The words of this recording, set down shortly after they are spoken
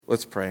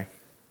Let's pray.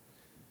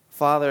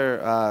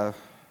 Father,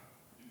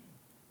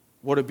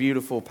 what a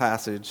beautiful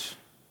passage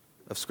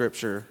of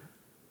Scripture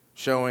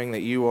showing that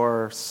you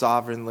are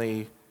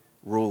sovereignly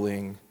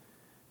ruling,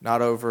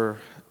 not over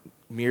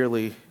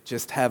merely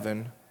just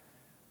heaven,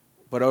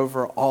 but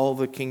over all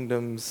the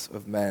kingdoms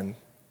of men.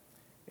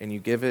 And you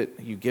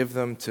give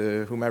them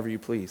to whomever you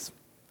please.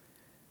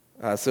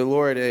 So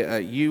Lord,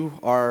 you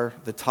are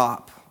the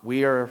top.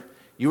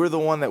 You are the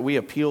one that we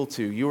appeal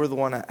to. You are the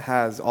one that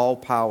has all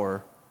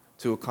power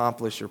to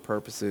accomplish your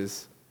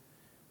purposes.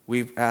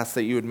 We ask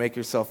that you would make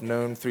yourself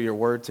known through your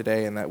word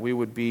today, and that we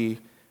would be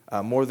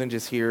more than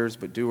just hearers,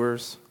 but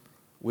doers.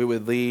 We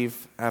would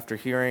leave after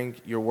hearing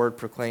your word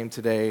proclaimed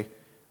today,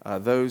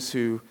 those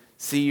who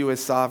see you as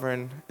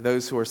sovereign,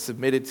 those who are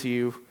submitted to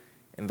you,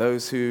 and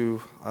those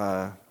who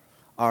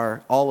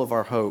are all of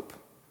our hope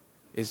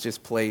is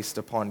just placed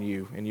upon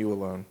you and you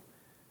alone.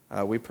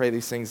 We pray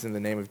these things in the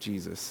name of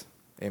Jesus.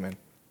 Amen.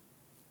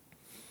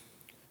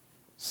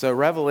 So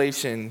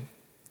Revelation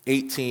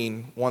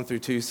 18, 1 through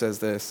 2 says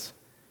this: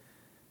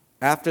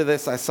 "After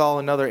this I saw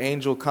another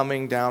angel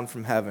coming down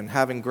from heaven,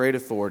 having great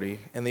authority,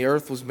 and the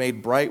earth was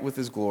made bright with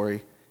his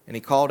glory. And he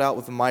called out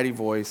with a mighty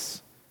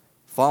voice,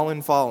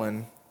 'Fallen,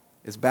 fallen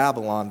is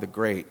Babylon the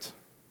Great,'"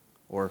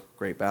 or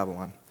Great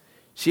Babylon.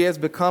 "She has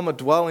become a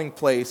dwelling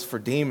place for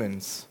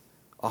demons,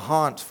 a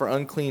haunt for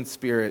unclean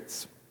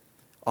spirits,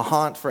 a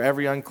haunt for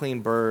every unclean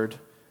bird,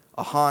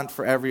 a haunt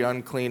for every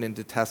unclean and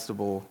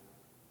detestable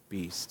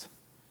beast."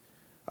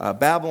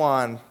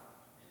 Babylon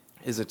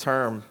is a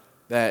term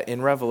that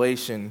in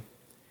Revelation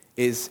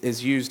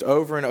is used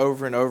over and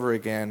over and over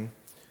again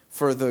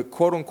for the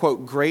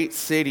quote-unquote great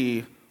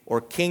city or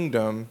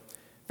kingdom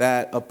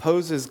that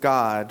opposes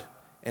God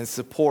and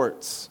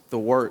supports the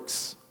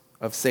works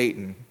of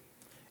Satan.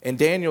 In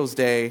Daniel's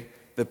day,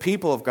 the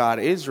people of God,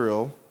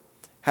 Israel,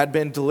 had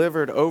been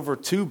delivered over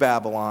to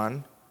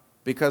Babylon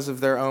because of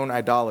their own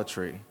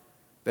idolatry.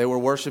 They were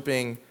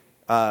worshiping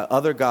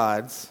other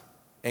gods,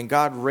 and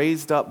God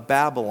raised up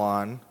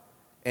Babylon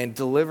and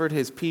delivered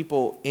his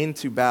people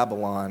into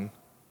Babylon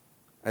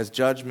as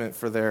judgment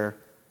for their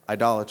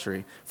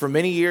idolatry. For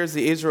many years,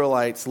 the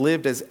Israelites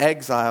lived as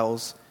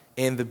exiles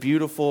in the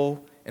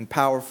beautiful and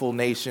powerful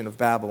nation of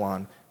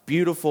Babylon.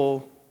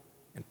 Beautiful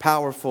and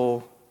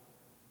powerful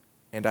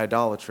and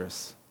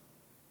idolatrous.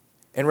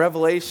 In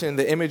Revelation,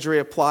 the imagery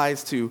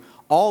applies to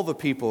all the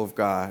people of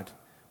God.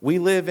 We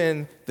live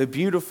in the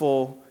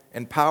beautiful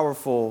and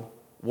powerful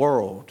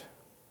world.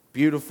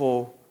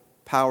 Beautiful,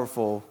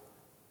 powerful,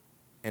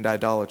 and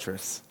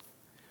idolatrous.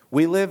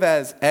 We live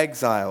as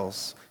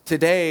exiles.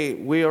 Today,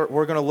 we're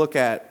going to look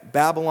at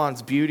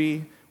Babylon's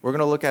beauty, we're going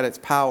to look at its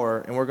power,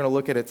 and we're going to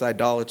look at its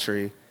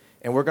idolatry.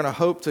 And we're going to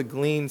hope to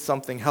glean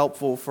something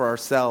helpful for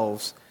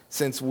ourselves,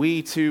 since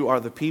we too are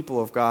the people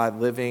of God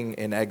living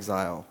in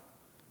exile.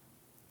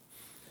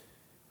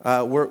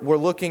 We're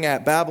looking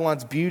at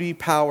Babylon's beauty,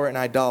 power, and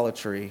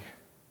idolatry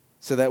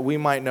so that we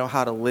might know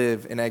how to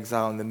live in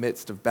exile in the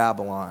midst of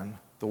Babylon,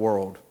 the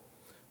world.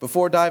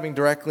 Before diving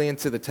directly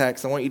into the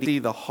text, I want you to see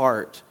the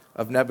heart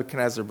of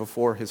Nebuchadnezzar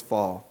before his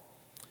fall.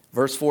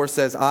 Verse 4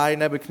 says, "I,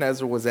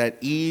 Nebuchadnezzar, was at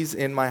ease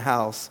in my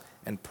house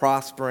and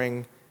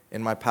prospering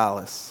in my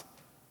palace."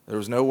 There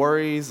was no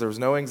worries, there was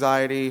no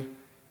anxiety,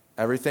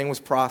 everything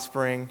was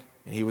prospering,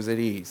 and he was at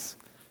ease.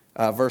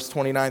 Verse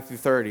 29 through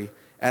 30,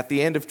 "At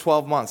the end of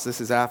 12 months," this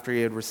is after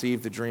he had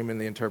received the dream and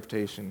the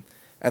interpretation,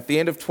 "At the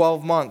end of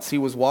 12 months, he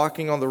was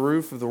walking on the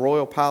roof of the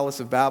royal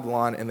palace of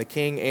Babylon, and the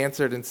king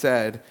answered and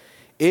said,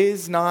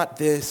 'Is not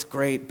this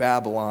great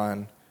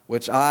Babylon,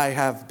 which I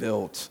have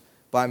built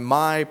by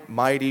my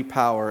mighty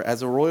power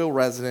as a royal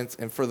residence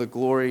and for the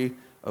glory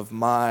of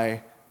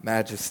my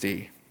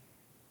majesty?'"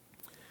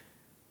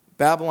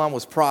 Babylon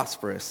was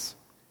prosperous,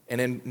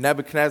 and in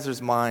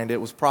Nebuchadnezzar's mind, it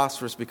was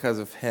prosperous because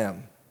of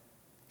him.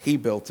 He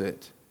built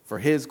it for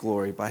his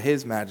glory, by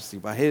his majesty,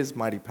 by his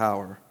mighty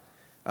power.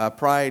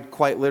 Pride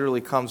quite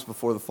literally comes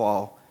before the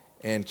fall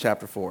in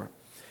chapter 4.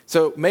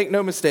 So make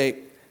no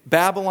mistake,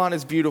 Babylon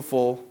is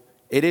beautiful,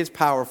 it is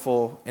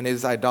powerful, and it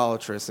is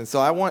idolatrous. And so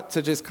I want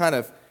to just kind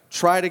of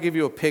try to give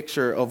you a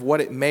picture of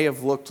what it may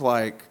have looked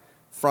like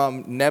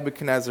from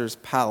Nebuchadnezzar's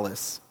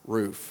palace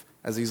roof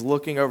as he's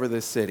looking over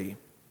this city.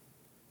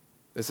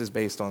 This is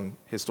based on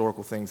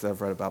historical things that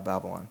I've read about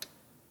Babylon.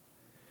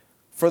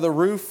 "For the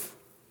roof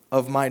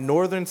of my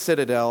northern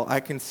citadel, I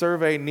can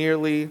survey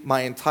nearly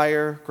my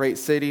entire great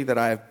city that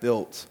I have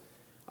built.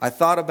 I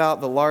thought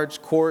about the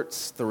large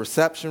courts, the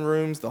reception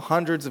rooms, the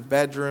hundreds of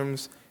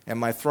bedrooms, and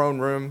my throne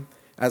room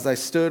as I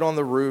stood on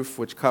the roof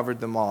which covered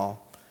them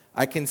all.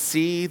 I can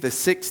see the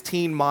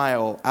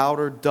 16-mile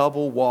outer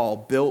double wall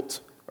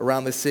built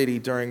around the city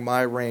during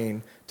my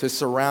reign to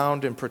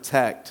surround and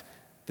protect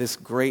this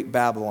great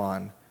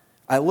Babylon.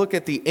 I look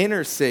at the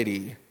inner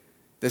city,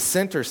 the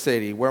center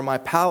city, where my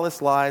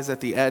palace lies at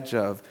the edge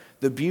of,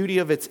 the beauty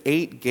of its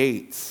 8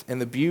 gates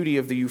and the beauty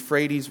of the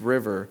Euphrates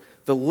River,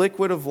 the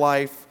liquid of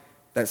life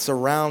that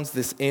surrounds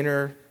this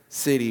inner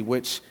city,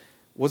 which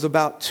was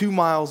about 2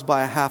 miles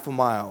by a half a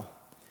mile.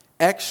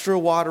 Extra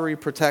watery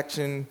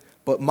protection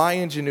but my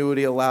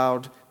ingenuity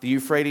allowed the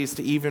Euphrates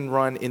to even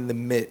run in the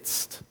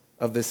midst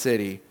of the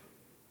city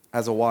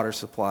as a water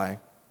supply,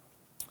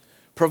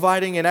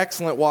 providing an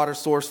excellent water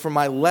source for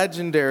my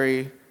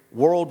legendary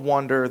world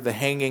wonder, the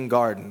Hanging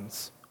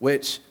Gardens,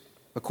 which,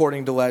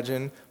 according to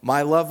legend,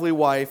 my lovely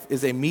wife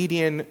is a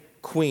Median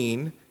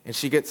queen, and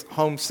she gets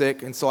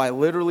homesick, and so I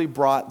literally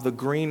brought the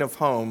green of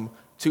home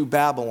to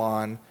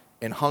Babylon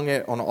and hung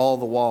it on all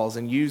the walls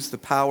and used the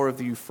power of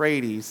the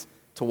Euphrates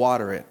to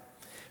water it.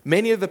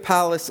 Many of the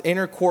palace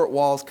inner court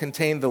walls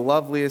contain the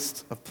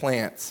loveliest of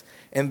plants,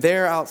 and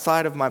there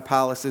outside of my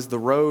palace is the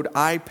road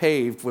I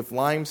paved with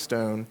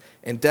limestone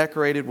and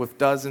decorated with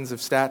dozens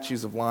of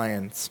statues of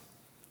lions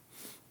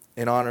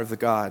in honor of the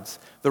gods.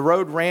 The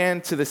road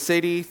ran to the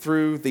city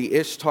through the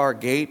Ishtar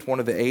Gate, one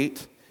of the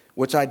 8,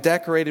 which I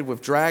decorated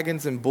with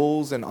dragons and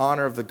bulls in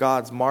honor of the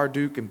gods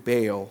Marduk and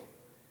Baal.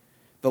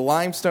 The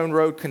limestone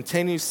road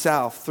continues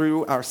south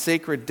through our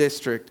sacred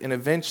district, and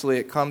eventually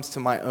it comes to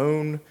my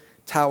own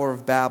Tower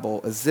of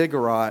Babel, a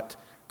ziggurat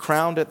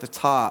crowned at the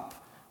top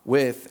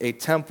with a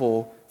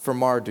temple for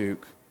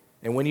Marduk.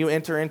 And when you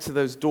enter into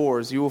those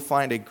doors, you will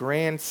find a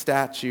grand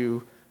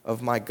statue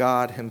of my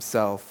God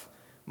himself.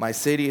 My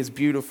city is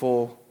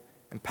beautiful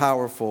and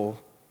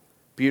powerful,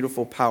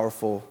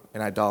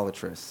 and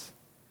idolatrous.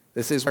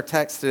 This is our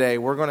text today.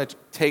 We're going to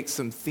take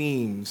some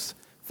themes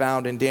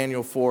found in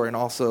Daniel 4 and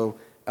also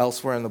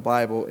elsewhere in the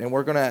Bible, and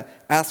we're going to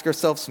ask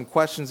ourselves some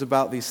questions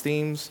about these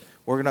themes.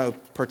 We're going to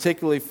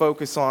particularly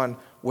focus on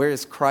where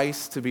is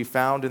Christ to be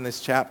found in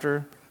this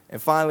chapter.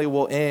 And finally,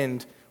 we'll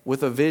end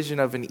with a vision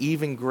of an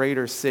even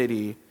greater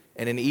city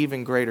and an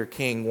even greater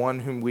king, one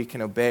whom we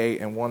can obey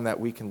and one that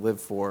we can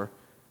live for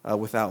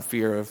without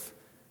fear of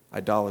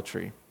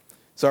idolatry.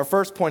 So our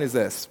first point is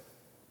this,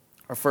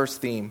 our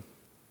first theme.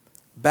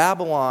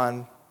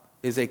 Babylon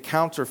is a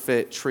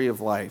counterfeit tree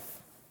of life.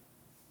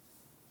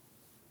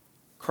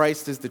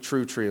 Christ is the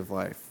true tree of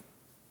life.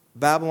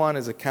 Babylon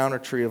is a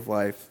counterfeit tree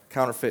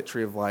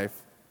of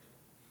life.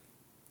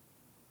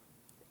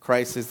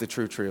 Christ is the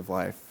true tree of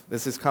life.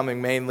 This is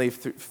coming mainly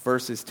through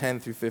verses 10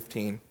 through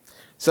 15.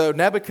 So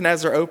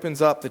Nebuchadnezzar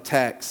opens up the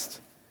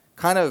text,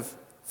 kind of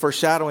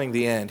foreshadowing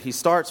the end. He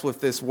starts with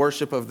this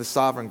worship of the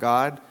sovereign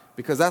God,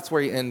 because that's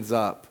where he ends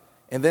up.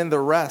 And then the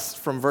rest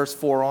from verse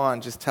 4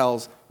 on just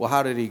tells, well,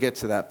 how did he get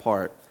to that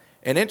part?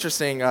 And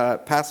interesting,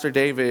 Pastor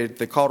David,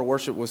 the call to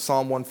worship was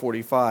Psalm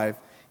 145.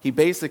 He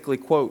basically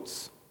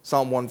quotes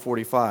Psalm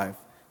 145.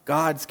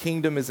 God's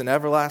kingdom is an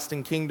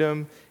everlasting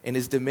kingdom, and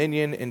his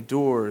dominion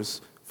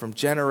endures from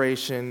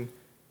generation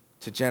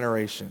to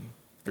generation.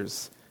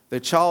 The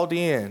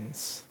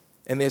Chaldeans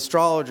and the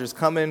astrologers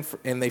come in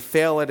and they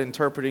fail at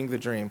interpreting the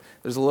dream.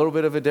 There's a little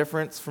bit of a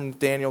difference from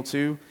Daniel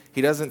 2.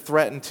 He doesn't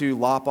threaten to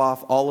lop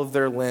off all of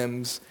their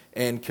limbs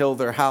and kill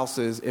their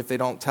houses if they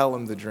don't tell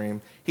him the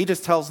dream. He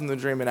just tells them the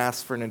dream and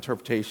asks for an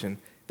interpretation.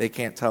 They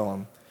can't tell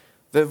him.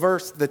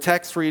 The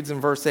text reads in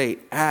verse 8,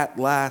 at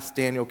last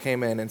Daniel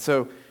came in. And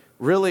so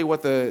really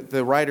what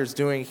the writer's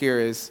doing here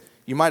is,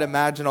 you might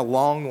imagine a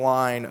long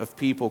line of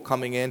people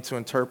coming in to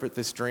interpret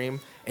this dream,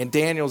 and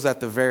Daniel's at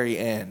the very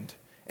end.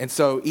 And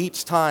so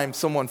each time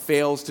someone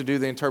fails to do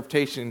the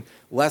interpretation,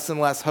 less and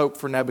less hope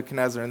for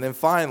Nebuchadnezzar. And then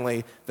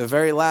finally, the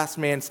very last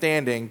man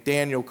standing,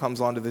 Daniel, comes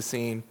onto the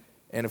scene.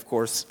 And of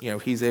course,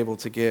 he's able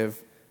to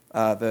give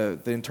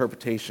the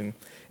interpretation.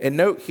 And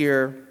note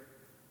here,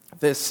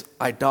 this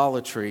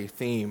idolatry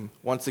theme,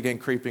 once again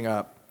creeping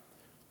up.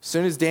 As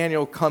soon as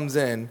Daniel comes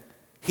in,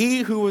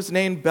 he who was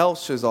named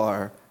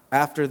Belshazzar,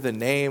 after the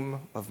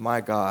name of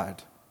my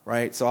God.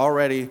 Right? So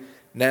already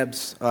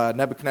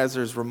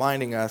Nebuchadnezzar is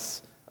reminding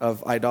us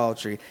of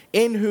idolatry.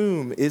 In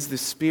whom is the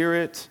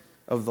spirit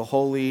of the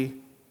holy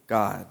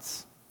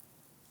gods.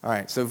 All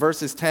right, so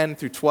verses 10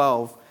 through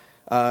 12,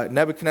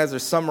 Nebuchadnezzar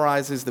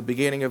summarizes the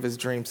beginning of his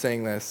dream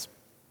saying this.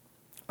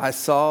 I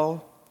saw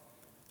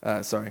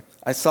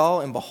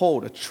and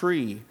behold a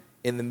tree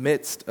in the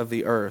midst of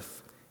the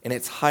earth, and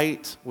its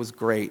height was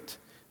great.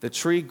 The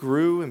tree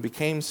grew and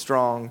became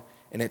strong,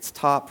 and its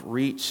top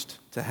reached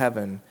to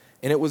heaven,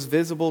 and it was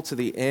visible to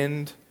the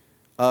end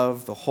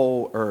of the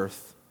whole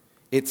earth.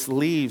 Its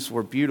leaves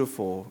were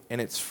beautiful,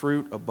 and its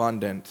fruit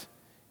abundant,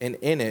 and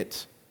in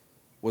it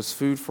was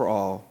food for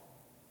all.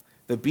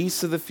 The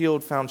beasts of the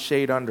field found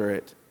shade under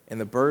it, and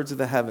the birds of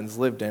the heavens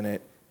lived in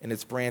it, in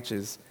its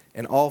branches,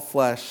 and all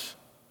flesh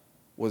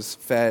was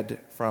fed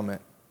from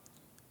it.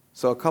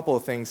 So a couple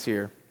of things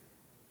here.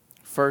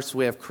 First,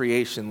 we have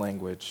creation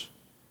language.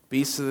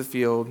 Beasts of the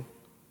field,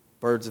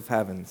 birds of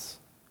heavens.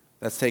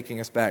 That's taking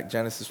us back,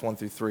 Genesis 1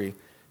 through 3.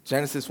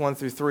 Genesis 1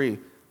 through 3,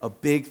 a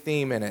big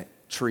theme in it,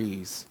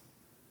 trees.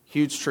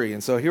 Huge tree.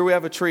 And so here we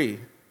have a tree.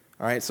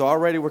 All right, so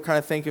already we're kind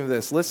of thinking of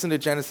this. Listen to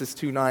Genesis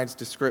 2:9's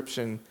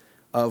description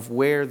of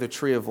where the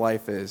tree of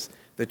life is.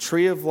 The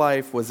tree of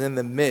life was in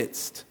the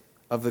midst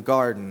of the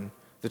garden,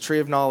 the tree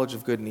of knowledge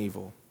of good and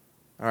evil.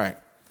 All right.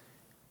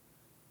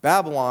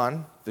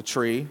 Babylon, the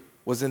tree,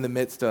 was in the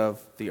midst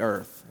of the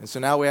earth. And so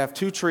now we have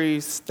two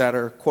trees that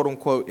are, quote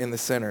unquote, in the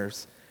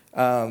centers.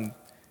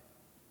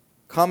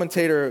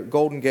 Commentator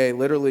Golden Gay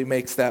literally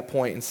makes that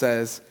point and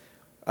says,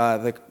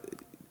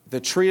 the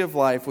tree of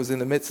life was in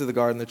the midst of the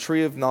garden, the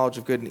tree of knowledge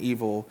of good and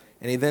evil.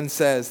 And he then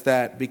says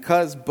that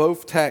because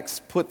both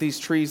texts put these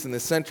trees in the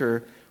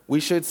center, we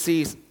should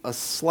see a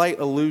slight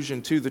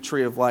allusion to the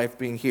tree of life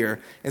being here.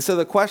 And so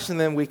the question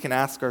then we can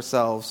ask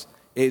ourselves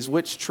is,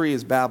 which tree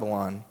is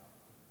Babylon?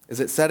 Is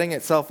it setting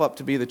itself up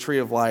to be the tree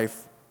of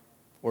life,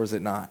 or is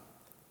it not?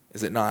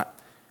 Is it not?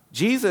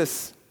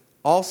 Jesus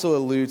also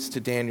alludes to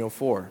Daniel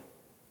 4,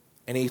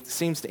 and he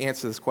seems to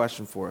answer this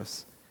question for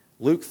us.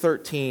 Luke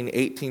 13,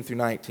 18 through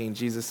 19,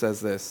 Jesus says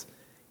this.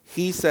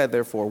 He said,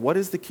 therefore, what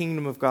is the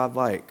kingdom of God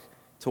like?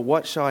 To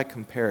what shall I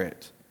compare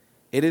it?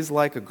 It is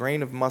like a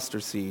grain of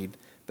mustard seed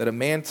that a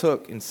man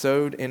took and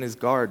sowed in his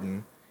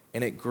garden,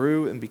 and it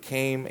grew and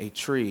became a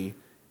tree,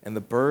 and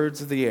the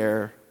birds of the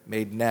air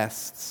made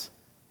nests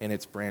in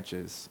its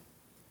branches.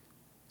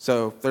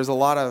 So there's a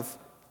lot of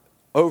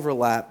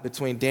overlap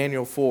between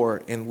Daniel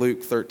 4 and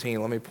Luke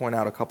 13. Let me point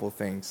out a couple of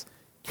things.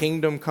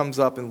 Kingdom comes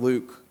up in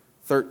Luke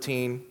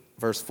 13,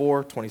 verse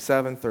 4,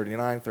 27,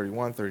 39,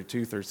 31,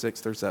 32,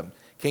 36, 37.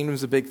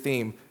 Kingdom's a big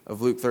theme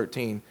of Luke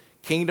 13.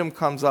 Kingdom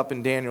comes up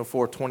in Daniel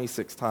 4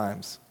 26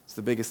 times. It's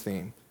the biggest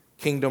theme.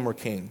 Kingdom or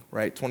king,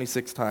 right?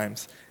 26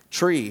 times.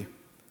 Tree,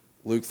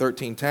 Luke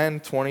 13, 10,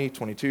 20,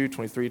 22,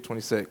 23,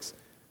 26.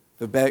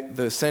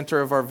 The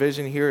center of our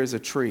vision here is a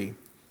tree.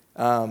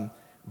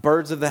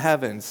 Birds of the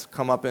heavens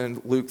come up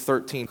in Luke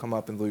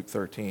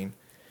 13,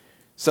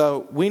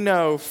 So we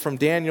know from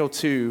Daniel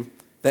 2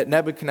 that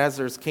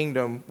Nebuchadnezzar's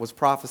kingdom was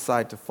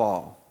prophesied to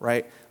fall,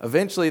 right?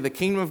 Eventually, the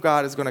kingdom of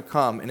God is going to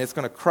come, and it's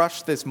going to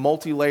crush this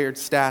multi-layered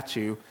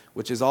statue,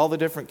 which is all the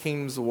different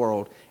kingdoms of the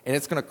world, and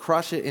it's going to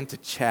crush it into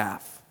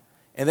chaff.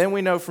 And then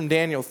we know from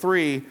Daniel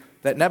 3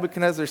 that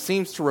Nebuchadnezzar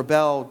seems to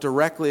rebel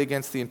directly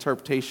against the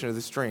interpretation of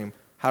this dream.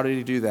 How did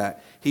he do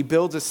that? He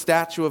builds a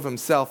statue of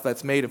himself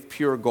that's made of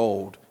pure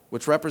gold,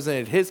 which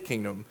represented his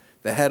kingdom,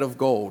 the head of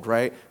gold,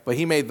 right? But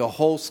he made the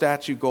whole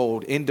statue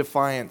gold in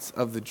defiance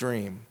of the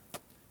dream.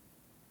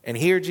 And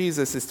here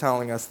Jesus is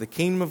telling us the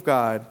kingdom of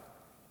God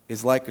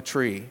is like a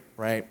tree,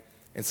 right?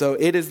 And so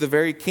it is the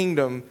very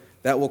kingdom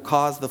that will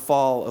cause the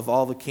fall of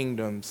all the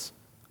kingdoms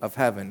of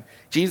heaven.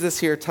 Jesus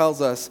here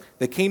tells us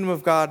the kingdom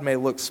of God may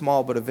look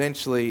small, but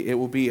eventually it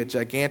will be a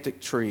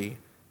gigantic tree.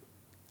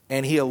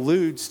 And he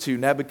alludes to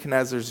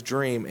Nebuchadnezzar's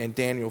dream in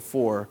Daniel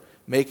 4,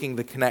 making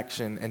the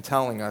connection and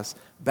telling us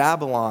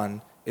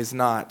Babylon is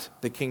not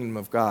the kingdom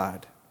of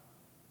God.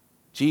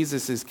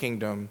 Jesus'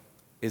 kingdom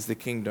is the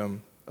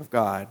kingdom of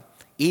God.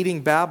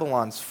 Eating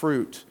Babylon's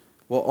fruit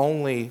will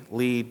only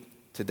lead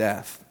to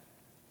death.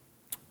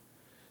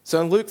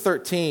 So in Luke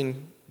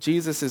 13,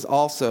 Jesus is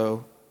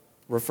also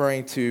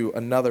referring to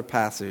another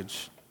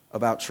passage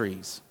about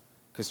trees,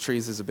 because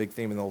trees is a big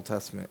theme in the Old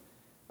Testament.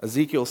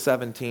 Ezekiel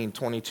 17,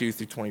 22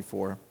 through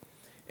 24.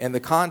 And the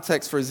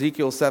context for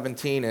Ezekiel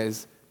 17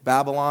 is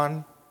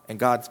Babylon and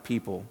God's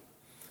people.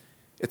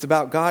 It's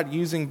about God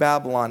using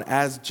Babylon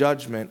as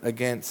judgment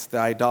against the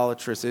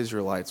idolatrous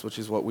Israelites, which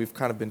is what we've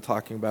kind of been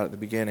talking about at the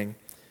beginning.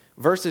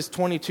 Verses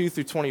 22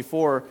 through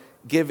 24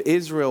 give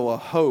Israel a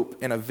hope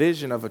and a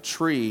vision of a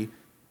tree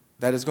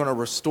that is going to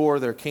restore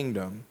their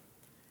kingdom.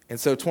 And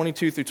so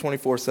 22 through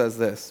 24 says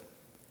this,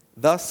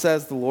 Thus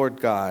says the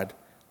Lord God,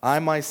 I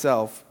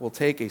myself will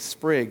take a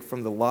sprig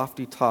from the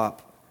lofty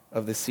top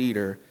of the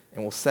cedar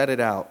and will set it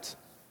out.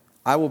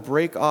 I will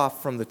break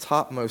off from the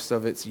topmost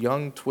of its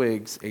young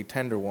twigs a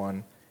tender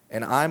one,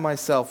 and I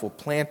myself will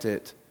plant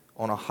it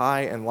on a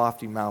high and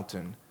lofty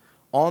mountain.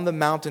 On the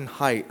mountain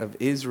height of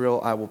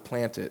Israel I will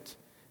plant it,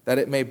 that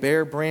it may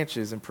bear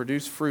branches and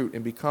produce fruit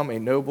and become a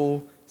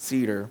noble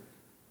cedar.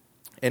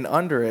 And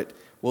under it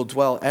will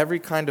dwell every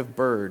kind of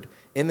bird.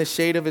 In the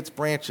shade of its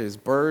branches,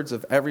 birds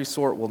of every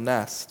sort will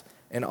nest.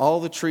 And all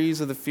the trees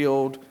of the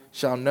field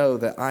shall know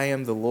that I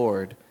am the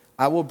Lord.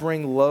 I will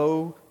bring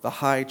low the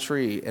high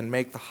tree and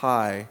make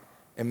high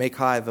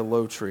the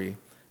low tree.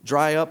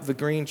 Dry up the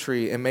green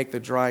tree and make the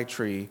dry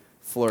tree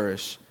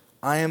flourish.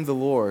 I am the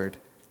Lord.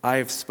 I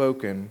have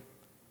spoken,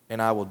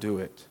 and I will do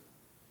it.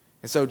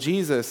 And so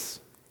Jesus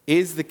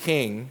is the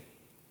king,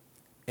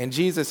 and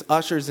Jesus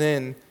ushers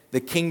in the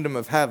kingdom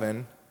of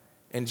heaven,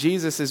 and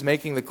Jesus is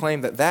making the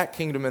claim that that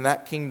kingdom and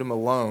that kingdom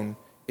alone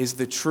is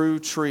the true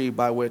tree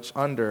by which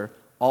under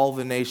all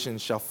the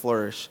nations shall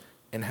flourish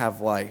and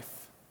have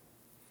life.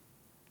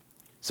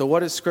 So what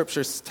does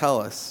Scripture tell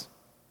us?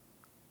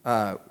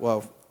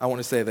 Well, I want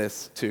to say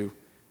this too.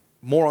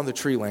 More on the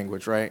tree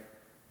language, right?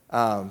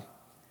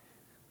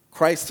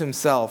 Christ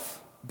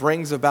himself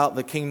brings about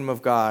the kingdom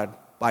of God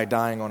by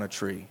dying on a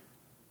tree,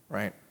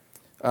 right?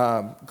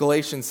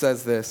 Galatians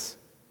says this,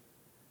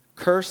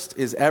 Cursed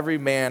is every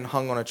man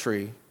hung on a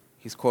tree.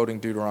 He's quoting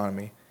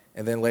Deuteronomy.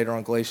 And then later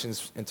on,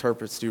 Galatians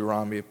interprets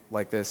Deuteronomy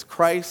like this.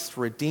 Christ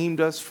redeemed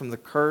us from the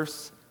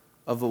curse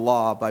of the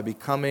law by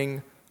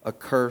becoming a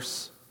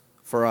curse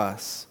for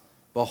us.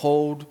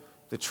 Behold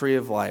the tree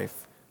of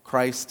life,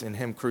 Christ and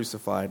him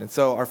crucified. And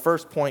so our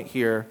first point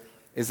here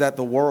is that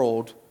the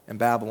world and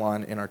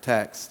Babylon in our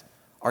text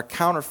are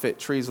counterfeit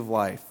trees of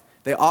life.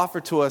 They offer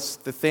to us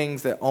the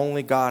things that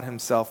only God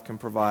himself can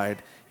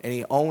provide, and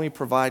he only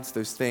provides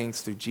those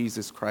things through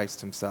Jesus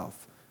Christ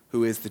himself,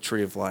 who is the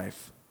tree of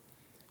life.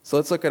 So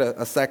let's look at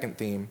a second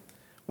theme.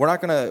 We're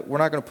not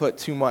gonna put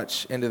too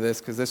much into this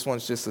because this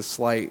one's just a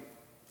slight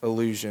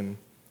allusion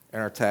in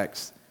our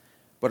text.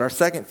 But our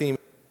second theme,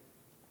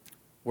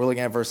 we're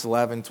looking at verse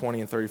 11,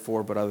 20, and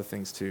 34, but other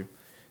things too.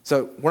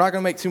 So we're not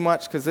going to make too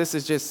much because this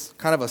is just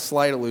kind of a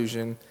slight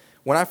allusion.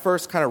 When I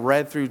first kind of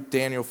read through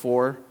Daniel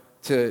 4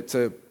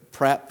 to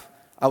prep,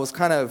 I was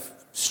kind of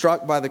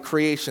struck by the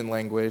creation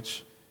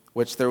language,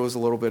 which there was a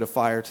little bit of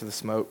fire to the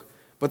smoke.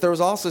 But there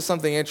was also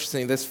something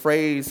interesting. This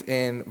phrase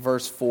in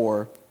verse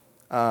 4,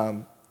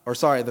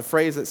 the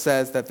phrase that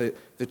says that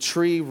the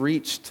tree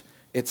reached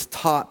its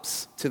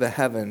tops to the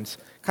heavens,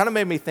 kind of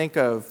made me think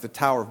of the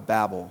Tower of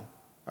Babel.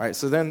 All right,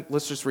 so then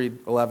let's just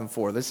read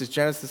 11:4. This is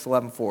Genesis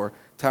 11:4,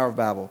 Tower of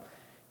Babel.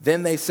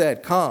 Then they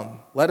said, "Come,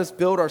 let us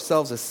build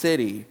ourselves a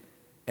city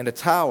and a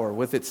tower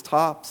with its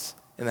tops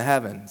in the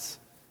heavens,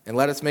 and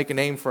let us make a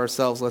name for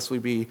ourselves, lest we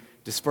be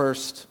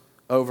dispersed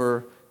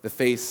over the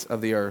face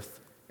of the earth."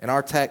 And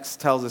our text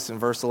tells us in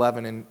verse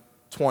 11 and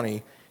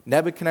 20,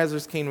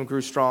 Nebuchadnezzar's kingdom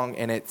grew strong,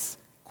 and its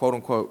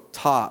quote-unquote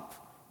top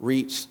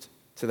reached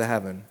to the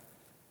heaven.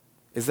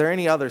 Is there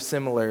any other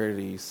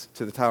similarities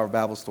to the Tower of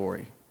Babel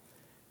story?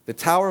 The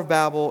Tower of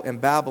Babel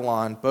and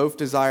Babylon both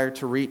desire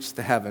to reach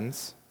the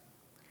heavens.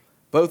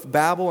 Both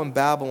Babel and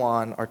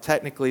Babylon are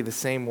technically the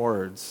same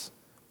words.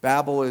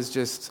 Babel is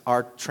just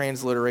our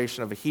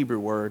transliteration of a Hebrew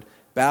word.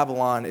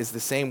 Babylon is the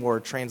same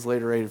word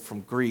transliterated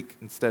from Greek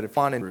instead of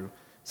Hebrew.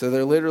 So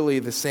they're literally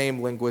the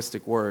same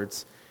linguistic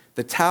words.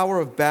 The Tower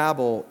of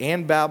Babel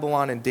and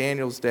Babylon in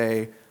Daniel's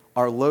day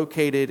are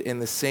located in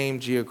the same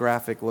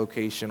geographic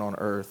location on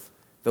earth,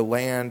 the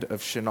land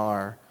of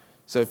Shinar.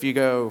 So if you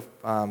go,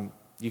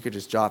 you could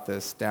just jot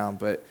this down,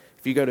 but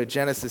if you go to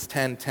Genesis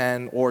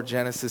 10:10 or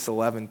Genesis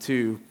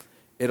 11:2,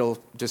 it'll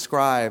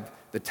describe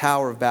the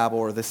Tower of Babel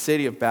or the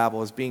city of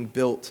Babel as being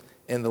built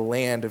in the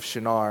land of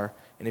Shinar.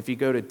 And if you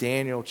go to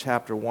Daniel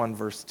chapter 1,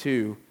 verse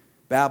 2,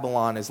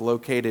 Babylon is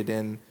located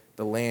in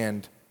the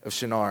land of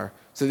Shinar.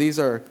 So these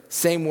are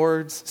same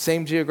words,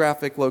 same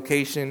geographic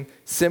location,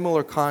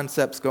 similar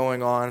concepts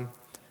going on.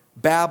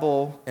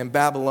 Babel in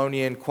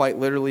Babylonian quite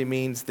literally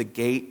means the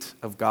gate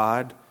of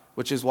God,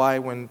 which is why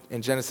when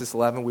in Genesis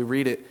 11 we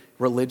read it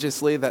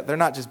religiously, that they're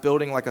not just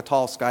building like a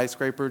tall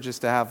skyscraper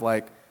just to have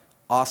like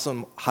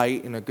awesome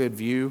height and a good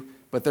view,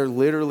 but they're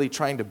literally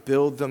trying to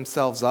build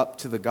themselves up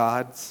to the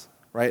gods,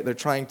 right? They're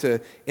trying to,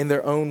 in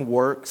their own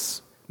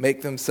works,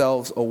 make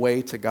themselves a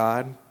way to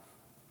God.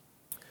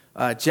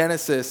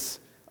 Genesis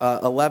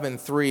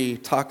 11:3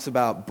 talks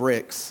about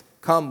bricks.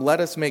 "Come, let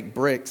us make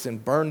bricks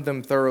and burn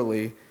them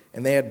thoroughly."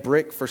 And they had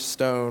brick for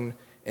stone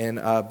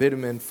and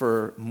bitumen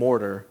for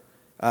mortar.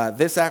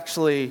 This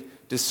actually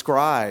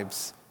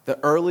describes the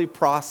early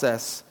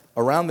process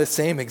around the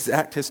same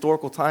exact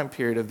historical time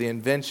period of the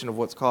invention of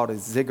what's called a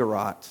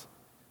ziggurat,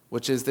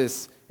 which is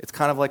this, it's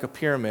kind of like a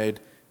pyramid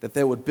that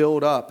they would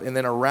build up, and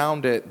then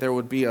around it there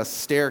would be a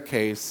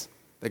staircase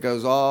that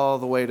goes all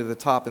the way to the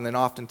top, and then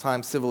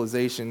oftentimes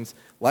civilizations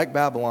like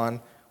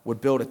Babylon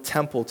would build a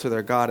temple to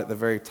their god at the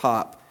very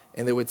top,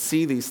 and they would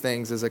see these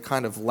things as a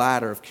kind of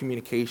ladder of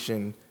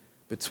communication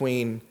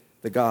between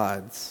the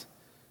gods.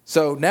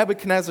 So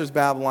Nebuchadnezzar's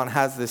Babylon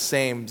has this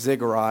same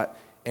ziggurat,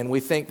 and we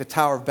think the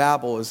Tower of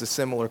Babel is a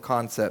similar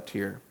concept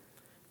here.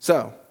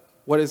 So,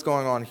 what is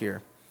going on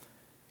here?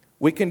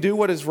 We can do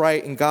what is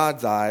right in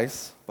God's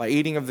eyes by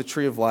eating of the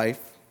tree of life,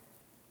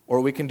 or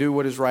we can do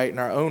what is right in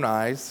our own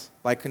eyes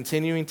by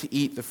continuing to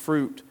eat the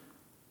fruit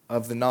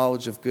of the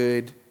knowledge of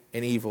good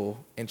and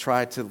evil and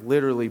try to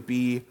literally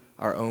be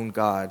our own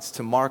gods,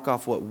 to mark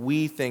off what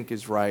we think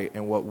is right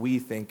and what we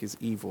think is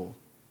evil.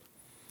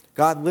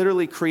 God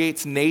literally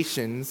creates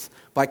nations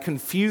by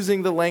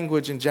confusing the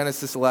language in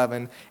Genesis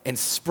 11 and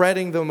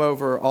spreading them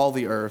over all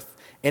the earth.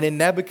 And in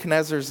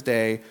Nebuchadnezzar's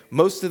day,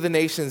 most of the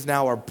nations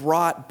now are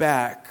brought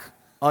back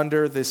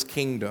under this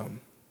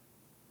kingdom.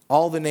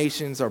 All the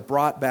nations are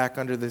brought back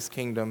under this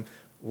kingdom,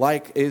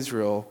 like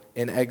Israel,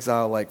 in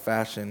exile-like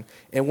fashion.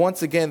 And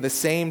once again, the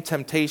same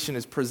temptation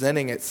is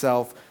presenting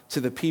itself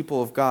to the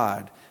people of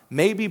God.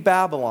 Maybe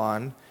Babel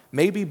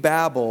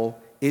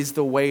is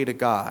the way to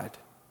God.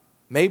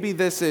 Maybe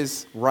this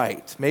is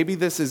right. Maybe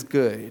this is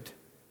good.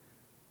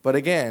 But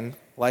again,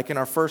 like in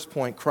our first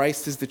point,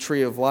 Christ is the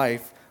tree of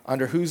life,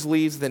 under whose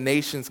leaves the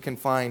nations can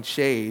find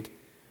shade.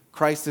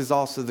 Christ is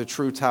also the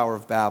true Tower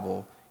of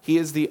Babel. He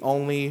is the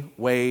only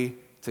way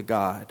to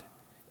God.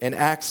 In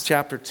Acts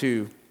chapter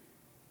 2,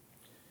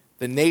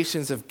 the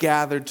nations have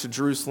gathered to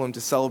Jerusalem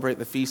to celebrate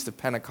the Feast of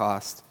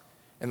Pentecost,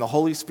 and the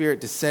Holy Spirit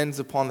descends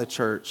upon the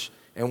church.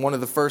 And one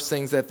of the first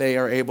things that they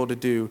are able to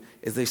do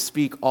is they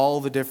speak all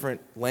the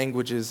different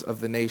languages of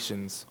the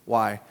nations.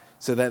 Why?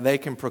 So that they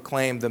can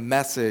proclaim the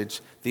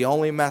message, the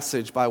only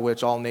message by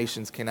which all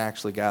nations can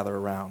actually gather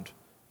around.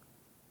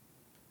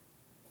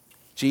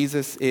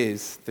 Jesus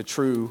is the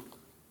true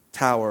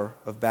Tower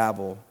of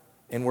Babel,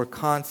 and we're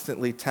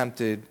constantly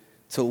tempted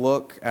to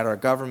look at our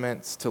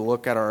governments, to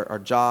look at our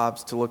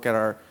jobs, to look at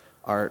our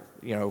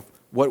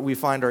what we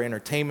find our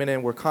entertainment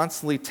in. We're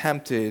constantly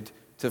tempted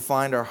to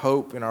find our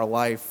hope in our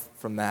life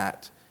from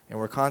that. And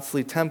we're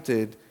constantly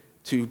tempted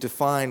to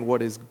define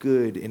what is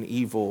good and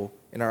evil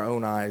in our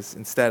own eyes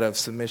instead of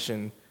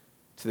submission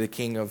to the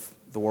king of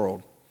the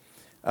world.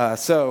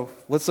 So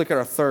let's look at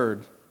our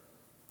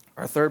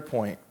third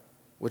point,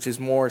 which is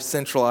more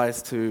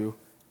centralized to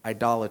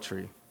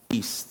idolatry.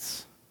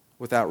 Beasts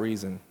without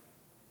reason.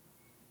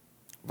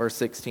 Verse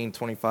 16,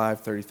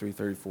 25, 33,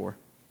 34.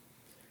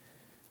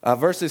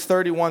 Verses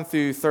 31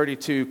 through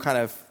 32 kind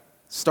of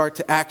start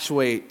to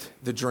actuate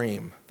the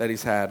dream that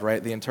he's had,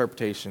 right? The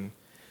interpretation.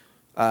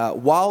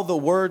 While the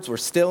words were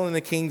still in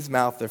the king's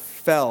mouth, there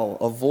fell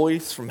a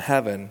voice from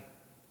heaven.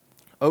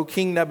 O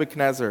King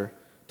Nebuchadnezzar,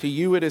 to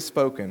you it is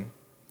spoken.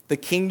 The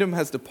kingdom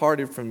has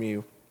departed from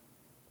you.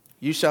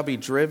 You shall be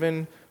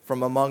driven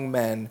from among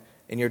men,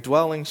 and your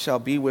dwelling shall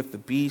be with the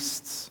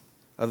beasts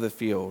of the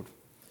field.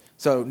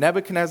 So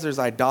Nebuchadnezzar's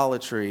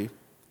idolatry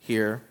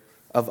here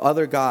of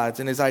other gods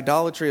and his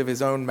idolatry of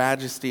his own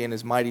majesty and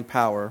his mighty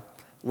power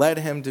led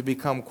him to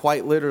become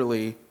quite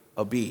literally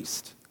a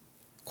beast.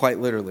 Quite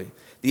literally.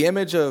 The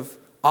image of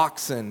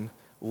oxen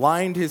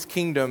lined his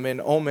kingdom in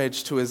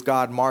homage to his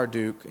god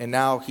Marduk, and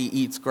now he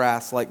eats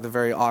grass like the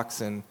very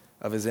oxen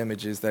of his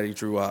images that he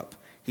drew up.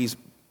 He's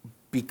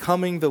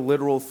becoming the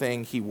literal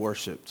thing he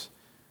worshipped.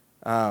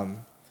 Let's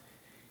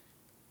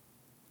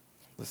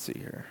see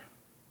here.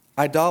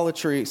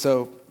 Idolatry,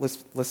 so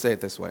let's say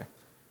it this way.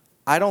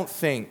 I don't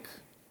think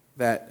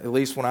that, at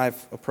least when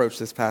I've approached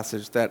this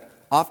passage, that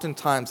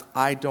oftentimes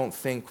I don't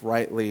think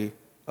rightly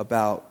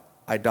about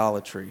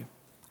idolatry.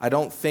 I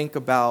don't think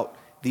about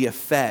the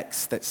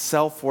effects that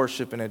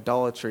self-worship and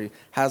idolatry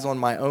has on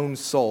my own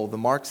soul, the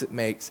marks it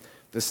makes,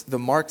 the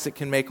marks it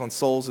can make on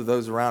souls of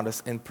those around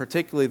us, and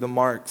particularly the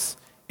marks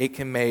it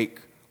can make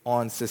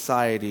on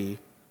society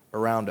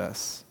around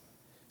us.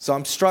 So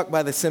I'm struck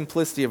by the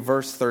simplicity of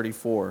verse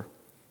 34.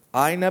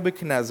 I,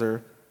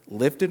 Nebuchadnezzar,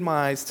 lifted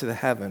my eyes to the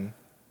heaven,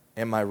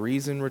 and my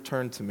reason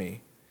returned to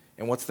me.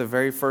 And what's the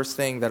very first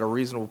thing that a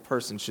reasonable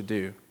person should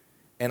do?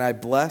 And I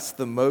blessed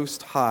the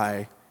Most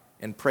High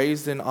and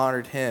praised and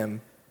honored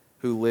him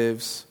who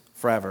lives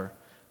forever.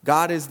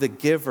 God is the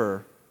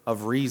giver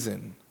of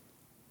reason.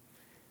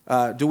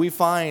 Do we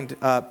find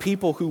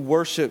people who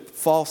worship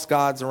false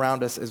gods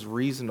around us as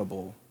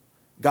reasonable?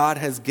 God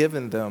has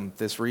given them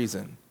this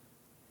reason.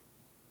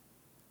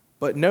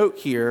 But note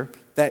here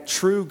that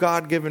true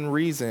God-given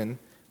reason,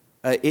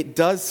 it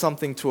does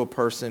something to a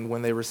person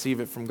when they receive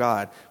it from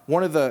God.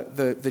 One of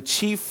the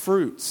chief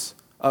fruits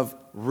of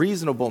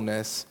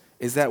reasonableness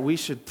is that we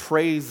should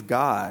praise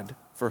God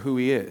for who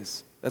he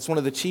is. That's one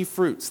of the chief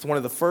fruits. It's one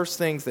of the first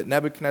things that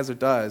Nebuchadnezzar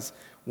does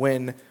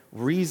when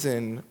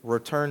reason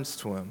returns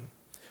to him.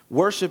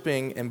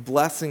 Worshiping and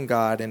blessing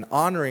God and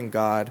honoring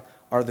God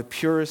are the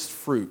purest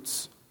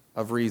fruits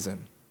of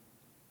reason.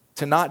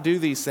 To not do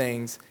these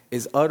things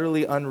is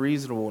utterly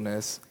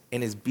unreasonableness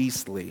and is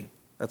beastly.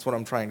 That's what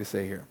I'm trying to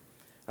say here.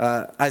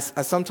 I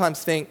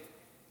sometimes think,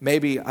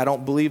 maybe I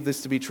don't believe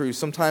this to be true,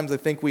 sometimes I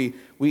think we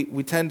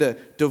tend to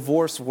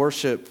divorce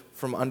worship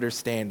from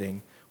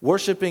understanding.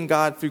 Worshiping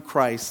God through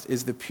Christ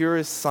is the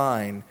purest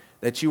sign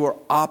that you are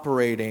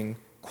operating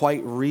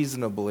quite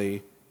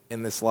reasonably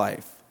in this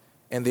life.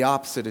 And the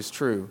opposite is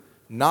true.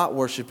 Not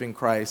worshiping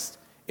Christ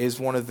is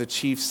one of the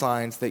chief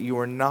signs that you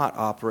are not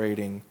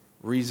operating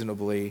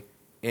reasonably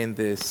in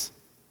this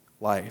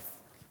life.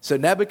 So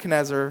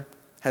Nebuchadnezzar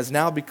has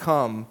now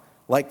become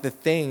like the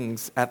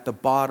things at the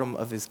bottom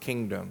of his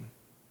kingdom.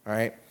 All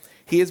right?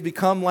 He has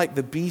become like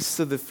the beasts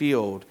of the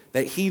field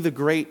that he, the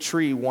great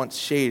tree, once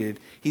shaded.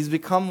 He's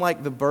become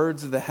like the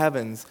birds of the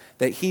heavens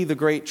that he, the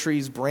great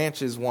tree's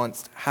branches,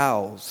 once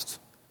housed.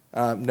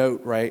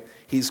 Note, right?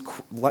 He's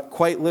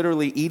quite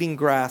literally eating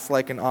grass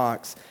like an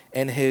ox,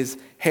 and his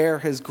hair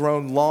has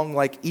grown long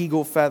like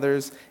eagle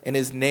feathers, and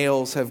his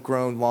nails have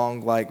grown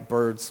long like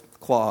birds'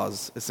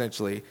 claws,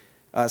 essentially.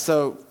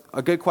 So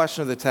a good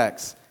question of the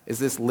text, is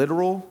this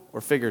literal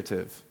or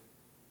figurative?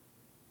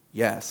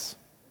 Yes.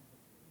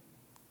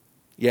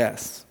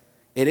 Yes.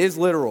 It is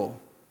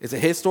literal. It's a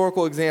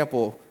historical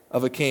example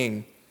of a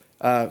king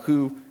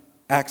who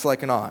acts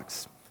like an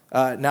ox.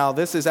 Now,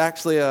 this is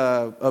actually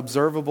an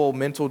observable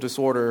mental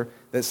disorder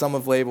that some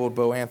have labeled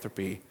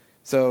boanthropy.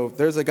 So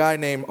there's a guy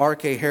named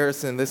R.K.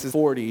 Harrison, this is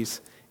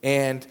 40s,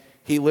 and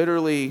he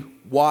literally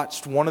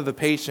watched one of the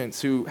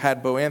patients who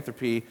had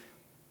boanthropy,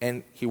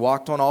 and he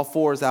walked on all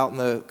fours out in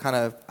the kind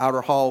of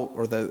outer hall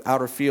or the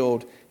outer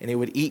field, and he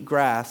would eat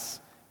grass,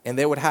 and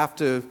they would have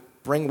to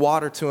bring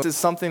water to him. This is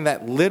something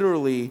that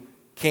literally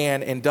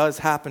can and does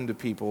happen to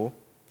people,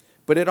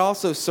 but it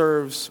also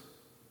serves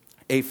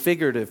a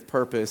figurative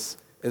purpose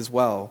as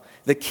well.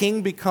 The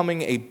king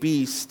becoming a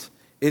beast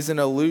is an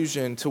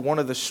allusion to one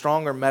of the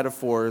stronger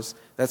metaphors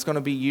that's going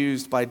to be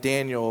used by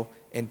Daniel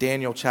in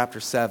Daniel chapter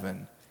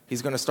 7.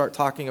 He's going to start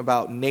talking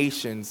about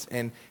nations,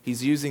 and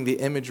he's using the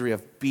imagery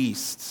of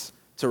beasts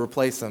to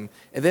replace them.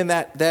 And then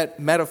that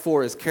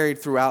metaphor is carried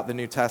throughout the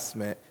New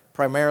Testament,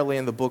 primarily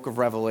in the book of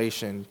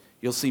Revelation.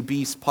 you'll see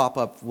beasts pop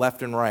up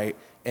left and right.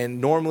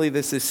 And normally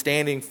this is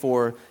standing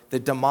for the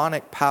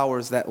demonic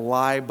powers that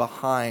lie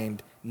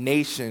behind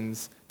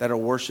nations that are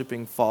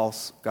worshiping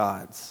false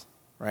gods,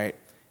 right?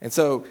 And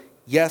so,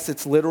 yes,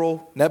 it's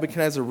literal.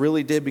 Nebuchadnezzar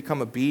really did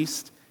become a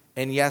beast.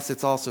 And yes,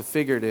 it's also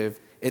figurative.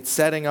 It's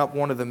setting up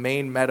one of the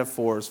main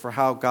metaphors for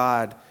how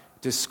God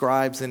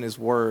describes in his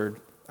word,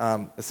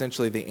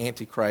 essentially the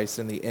Antichrist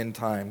in the end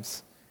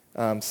times.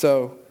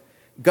 So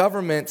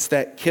governments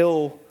that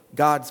kill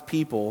God's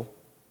people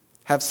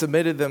have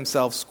submitted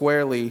themselves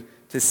squarely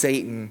to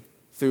Satan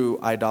through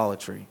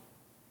idolatry.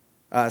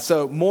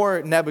 So more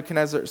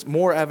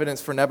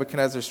evidence for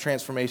Nebuchadnezzar's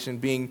transformation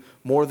being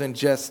more than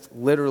just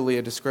literally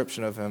a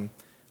description of him.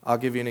 I'll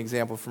give you an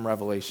example from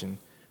Revelation.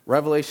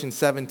 Revelation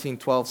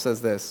 17:12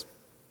 says this,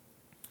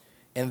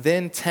 "And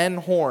then the 10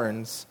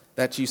 horns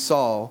that you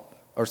saw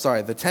are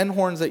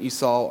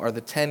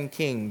the 10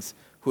 kings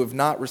who have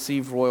not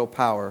received royal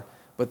power,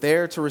 but they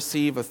are to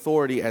receive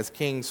authority as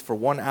kings for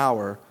 1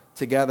 hour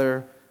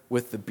together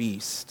with the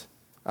beast."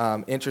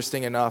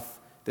 Interesting enough,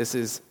 this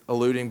is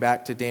alluding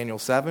back to Daniel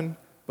 7,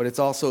 but it's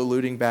also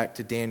alluding back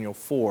to Daniel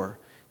 4.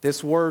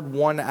 This word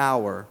 1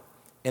 hour,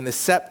 in the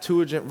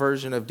Septuagint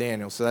version of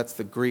Daniel, so that's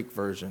the Greek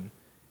version,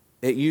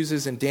 it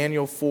uses in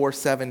Daniel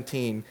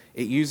 4:17,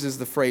 it uses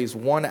the phrase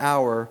 1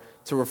 hour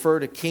to refer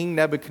to King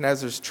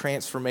Nebuchadnezzar's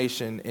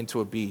transformation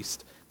into a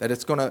beast, that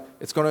it's going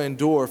to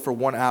endure for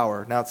 1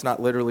 hour. Now, it's not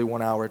literally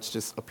 1 hour, it's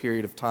just a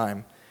period of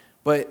time.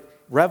 But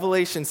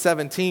Revelation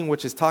 17,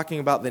 which is talking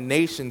about the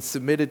nations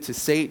submitted to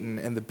Satan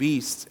and the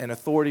beasts and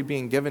authority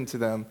being given to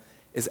them,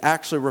 is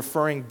actually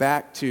referring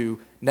back to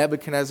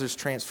Nebuchadnezzar's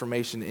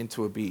transformation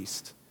into a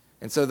beast.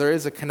 And so there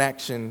is a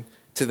connection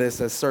to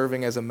this as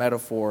serving as a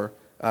metaphor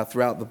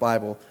throughout the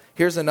Bible.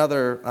 Here's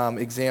another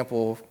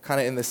example, kind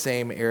of in the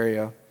same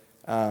area.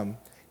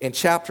 In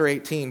chapter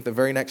 18, the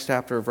very next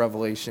chapter of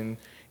Revelation,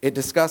 it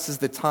discusses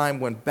the time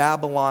when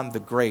Babylon the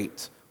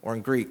Great, or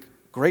in Greek,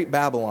 Great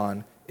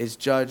Babylon, is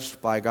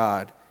judged by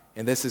God.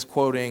 And this is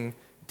quoting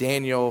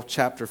Daniel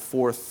chapter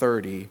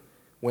 4:30,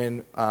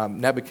 when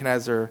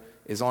Nebuchadnezzar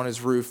is on his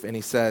roof and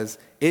he says,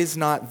 "Is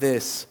not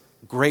this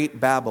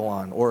Great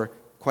Babylon," or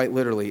quite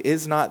literally,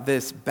 "Is not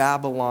this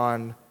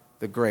Babylon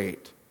the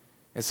Great?"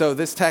 And so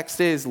this text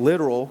is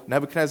literal.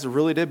 Nebuchadnezzar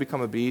really did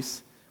become a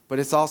beast, but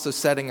it's also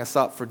setting us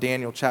up for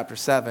Daniel chapter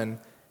 7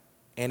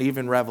 and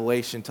even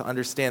Revelation to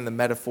understand the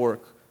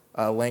metaphoric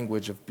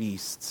language of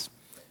beasts.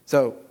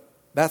 So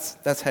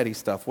that's heady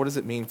stuff. What does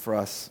it mean for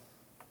us?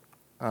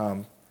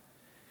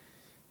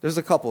 There's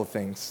a couple of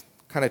things,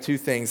 kind of two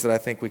things that I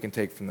think we can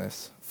take from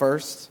this.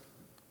 First,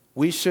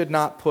 we should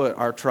not put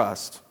our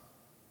trust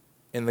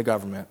in the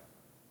government.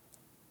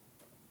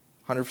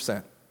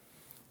 100%.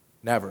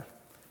 Never.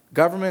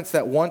 Governments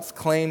that once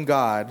claimed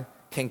God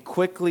can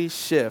quickly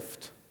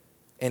shift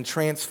and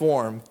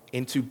transform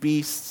into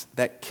beasts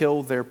that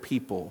kill their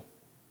people.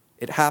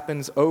 It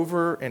happens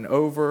over and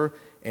over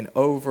and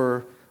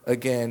over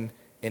again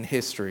in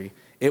history.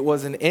 It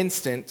was an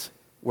instant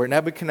where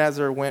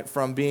Nebuchadnezzar went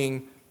from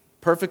being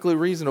perfectly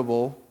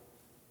reasonable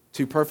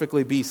to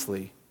perfectly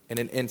beastly in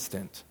an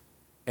instant.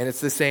 And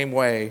it's the same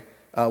way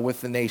with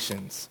the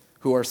nations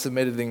who are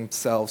submitting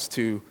themselves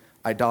to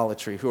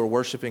idolatry, who are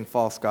worshiping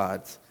false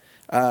gods.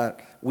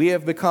 We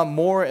have become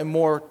more and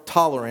more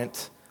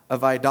tolerant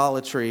of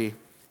idolatry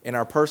in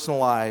our personal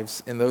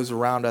lives, in those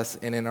around us,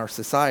 and in our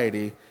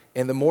society.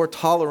 And the more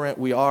tolerant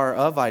we are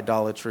of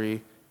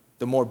idolatry,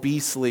 the more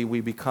beastly we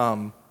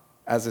become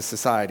as a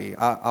society.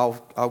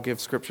 I'll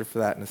give scripture for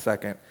that in a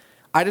second.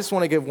 I just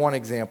want to give one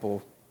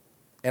example,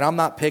 and I'm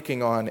not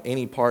picking on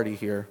any party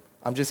here.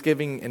 I'm just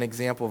giving an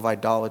example of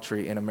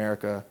idolatry in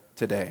America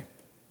today.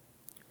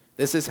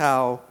 This is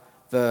how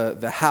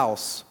the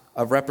House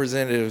of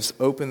Representatives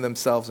opened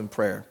themselves in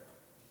prayer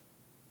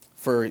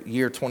for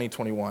year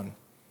 2021.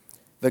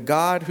 "The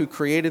God who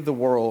created the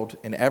world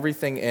and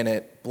everything in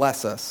it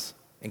bless us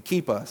and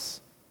keep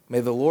us. May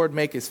the Lord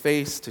make his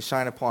face to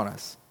shine upon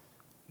us."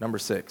 Number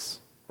 6,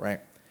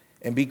 right?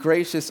 "And be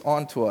gracious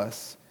unto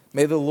us.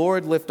 May the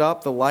Lord lift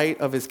up the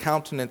light of his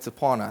countenance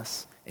upon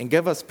us and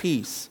give us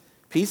peace,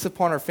 peace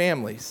upon our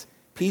families,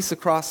 peace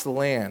across the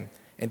land.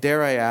 And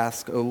dare I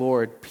ask, O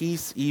Lord,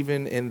 peace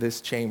even in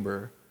this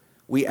chamber.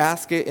 We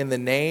ask it in the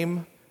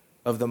name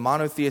of the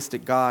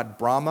monotheistic God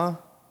Brahma,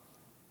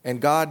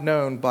 and God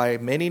known by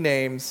many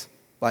names,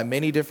 by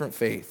many different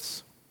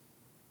faiths."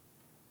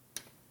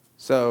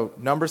 So,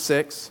 number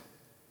 6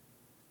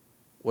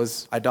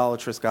 was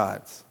idolatrous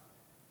gods.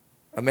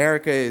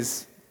 America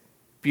is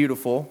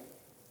beautiful.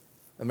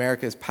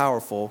 America is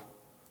powerful.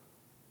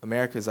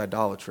 America is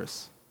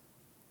idolatrous.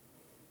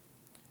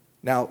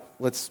 Now,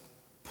 let's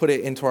put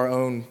it into our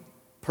own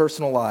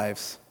personal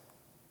lives.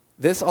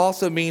 This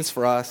also means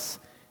for us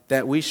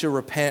that we should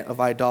repent of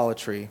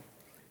idolatry.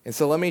 And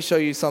so let me show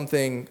you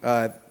something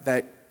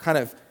that kind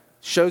of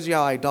shows you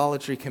how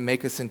idolatry can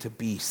make us into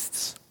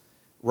beasts.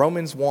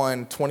 Romans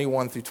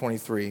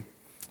 1:21-23.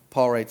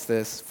 Paul writes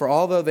this, "For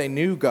although they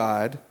knew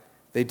God,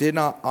 they did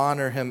not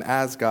honor him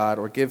as God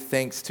or give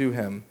thanks to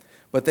him,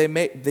 but they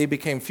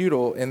became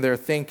futile in their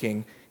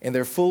thinking, and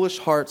their foolish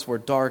hearts were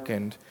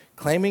darkened.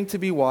 Claiming to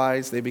be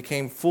wise, they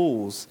became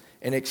fools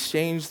and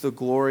exchanged the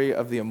glory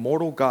of the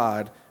immortal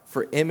God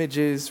for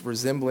images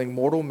resembling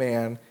mortal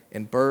man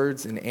and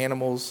birds and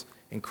animals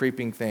and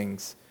creeping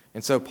things.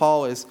 And so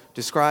Paul is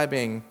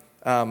describing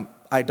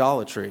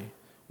idolatry.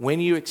 When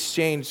you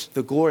exchange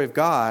the glory of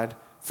God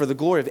for the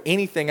glory of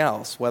anything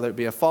else, whether it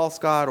be a false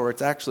god or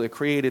it's actually a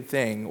created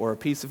thing or a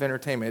piece of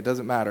entertainment, it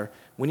doesn't matter.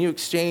 When you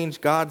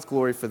exchange God's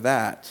glory for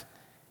that,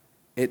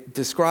 it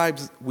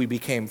describes we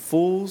became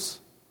fools,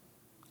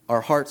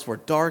 our hearts were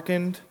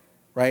darkened,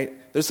 right?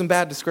 There's some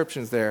bad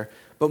descriptions there.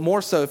 But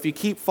more so, if you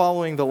keep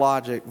following the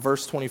logic,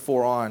 verse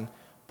 24 on,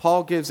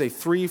 Paul gives a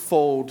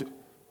threefold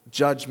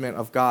judgment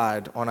of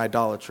God on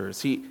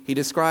idolaters. He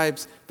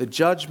describes the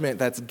judgment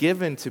that's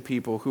given to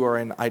people who are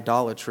in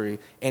idolatry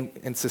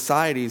and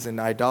societies in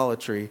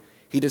idolatry.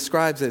 He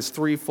describes it as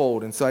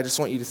threefold, and so I just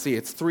want you to see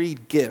it's three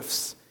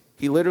gifts.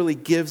 He literally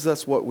gives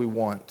us what we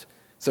want.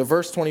 So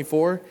verse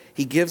 24,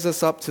 he gives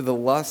us up to the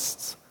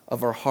lusts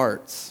of our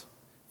hearts.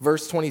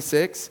 Verse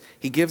 26,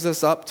 he gives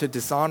us up to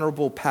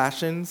dishonorable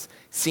passions,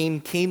 seen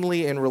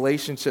keenly in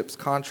relationships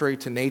contrary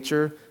to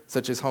nature,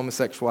 such as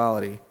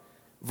homosexuality.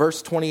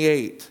 Verse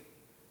 28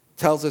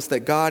 tells us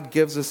that God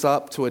gives us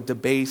up to a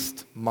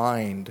debased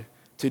mind,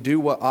 to do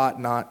what ought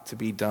not to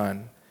be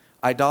done.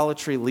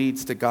 Idolatry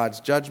leads to God's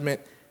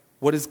judgment.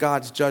 What does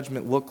God's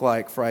judgment look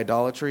like for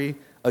idolatry?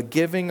 A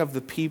giving of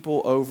the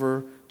people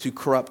over to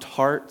corrupt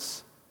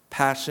hearts,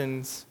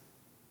 passions,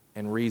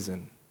 and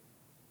reason.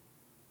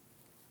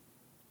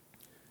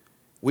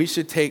 We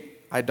should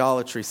take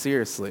idolatry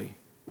seriously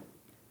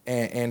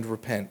and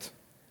repent.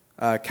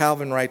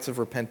 Calvin writes of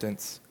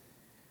repentance.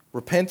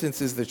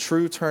 Repentance is the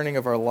true turning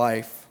of our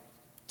life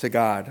to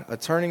God, a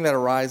turning that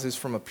arises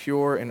from a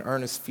pure and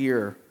earnest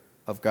fear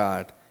of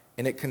God.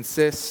 And it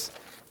consists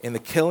in the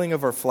killing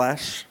of our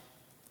flesh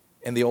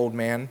and the old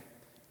man,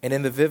 and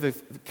in the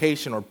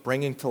vivification or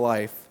bringing to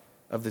life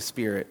of the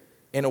Spirit.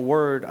 In a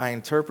word, I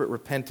interpret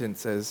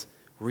repentance as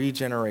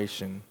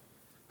regeneration,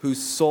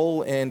 whose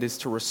sole end is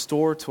to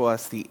restore to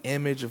us the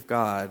image of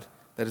God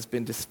that has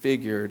been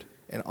disfigured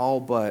and all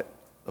but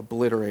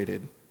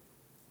obliterated.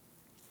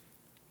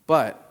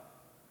 But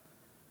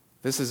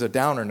this is a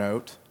downer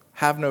note.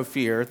 Have no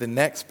fear. The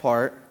next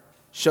part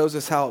shows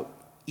us how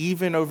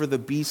even over the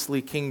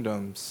beastly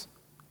kingdoms,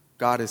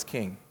 God is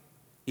king.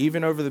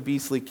 Even over the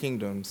beastly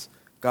kingdoms,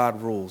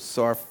 God rules.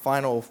 So our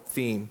final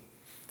theme,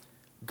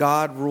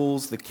 God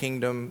rules the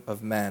kingdom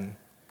of men.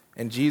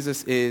 And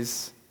Jesus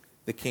is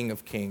the King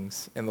of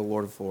Kings and the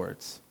Lord of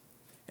Lords.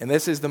 And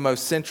this is the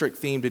most centric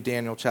theme to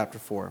Daniel chapter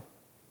 4.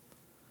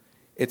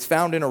 It's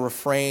found in a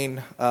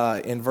refrain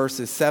in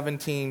verses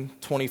 17,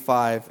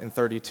 25, and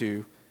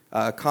 32.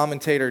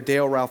 Commentator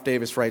Dale Ralph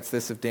Davis writes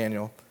this of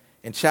Daniel.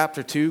 In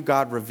chapter 2,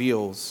 God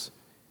reveals.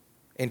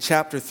 In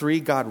chapter 3,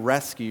 God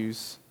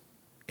rescues.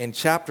 In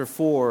chapter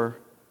 4,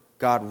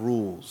 God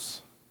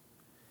rules.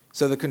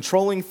 So the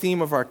controlling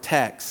theme of our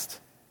text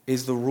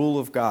is the rule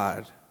of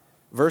God.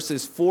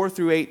 Verses 4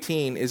 through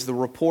 18 is the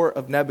report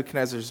of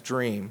Nebuchadnezzar's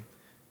dream.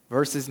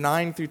 Verses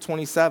 9 through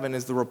 27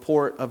 is the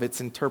report of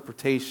its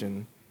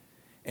interpretation.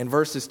 And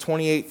verses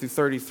 28 through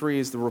 33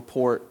 is the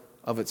report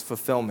of its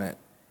fulfillment.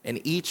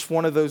 And each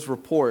one of those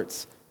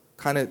reports,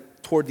 kind of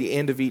toward the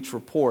end of each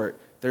report,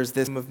 there's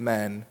this of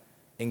men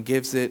and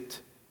gives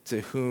it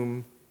to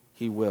whom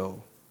he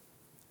will.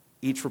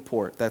 Each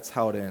report, that's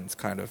how it ends,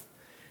 kind of.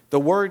 The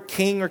word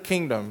king or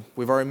kingdom,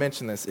 we've already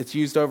mentioned this, it's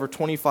used over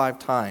 25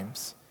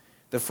 times.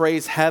 The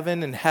phrase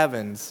heaven and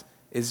heavens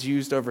is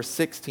used over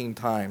 16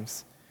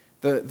 times.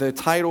 The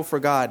title for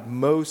God,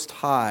 Most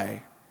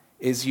High,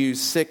 is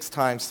used 6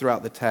 times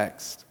throughout the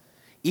text.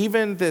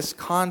 Even this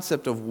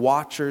concept of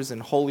watchers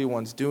and holy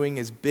ones doing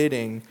his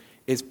bidding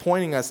is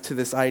pointing us to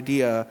this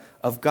idea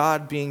of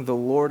God being the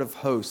Lord of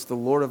hosts, the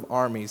Lord of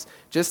armies.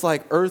 Just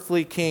like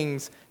earthly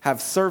kings have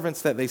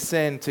servants that they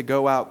send to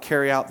go out,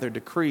 carry out their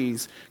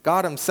decrees,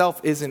 God himself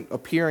isn't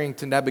appearing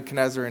to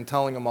Nebuchadnezzar and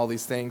telling him all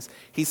these things.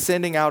 He's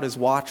sending out his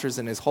watchers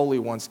and his holy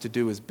ones to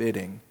do his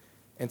bidding.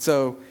 And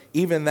so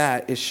even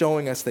that is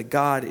showing us that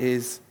God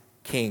is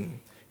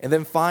king. And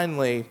then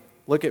finally,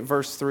 look at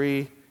verse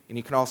 3, and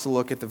you can also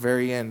look at the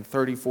very end,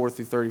 34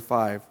 through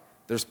 35.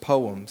 There's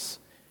poems.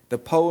 The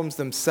poems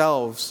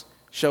themselves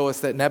show us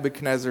that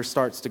Nebuchadnezzar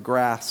starts to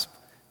grasp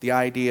the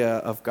idea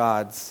of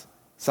God's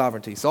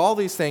sovereignty. So all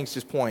these things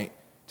just point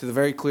to the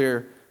very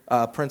clear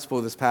principle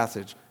of this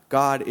passage.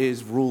 God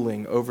is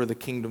ruling over the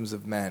kingdoms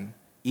of men,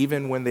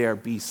 even when they are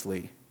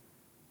beastly.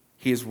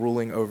 He is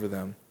ruling over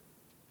them.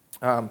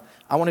 I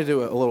want to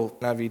do a little,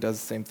 Navi does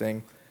the same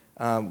thing.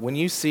 When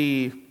you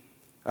see,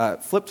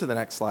 flip to the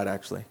next slide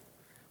actually.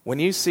 When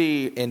you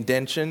see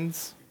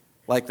indentions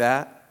like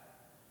that,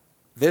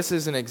 this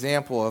is an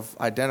example of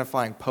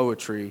identifying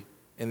poetry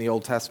in the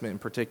Old Testament in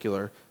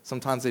particular.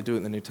 Sometimes they do it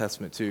in the New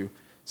Testament too.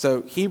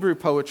 So Hebrew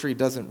poetry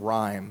doesn't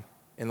rhyme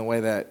in the way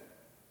that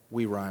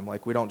we rhyme.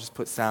 Like we don't just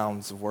put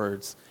sounds of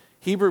words.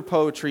 Hebrew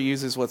poetry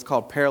uses what's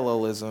called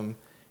parallelism,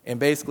 and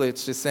basically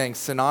it's just saying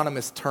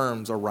synonymous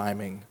terms are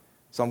rhyming.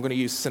 So I'm going to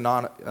use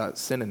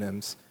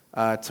synonyms.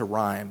 to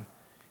rhyme.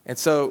 And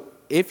so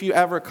if you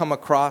ever come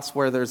across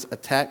where there's a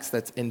text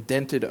that's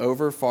indented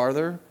over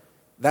farther,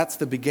 that's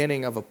the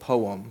beginning of a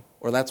poem,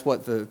 or that's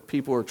what the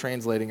people who are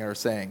translating are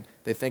saying.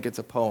 They think it's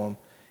a poem.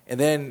 And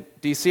then,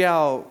 do you see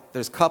how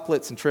there's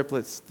couplets and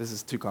triplets? This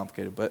is too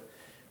complicated, but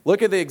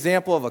look at the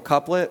example of a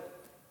couplet.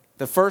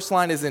 The first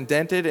line is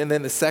indented, and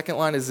then the second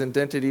line is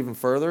indented even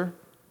further.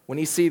 When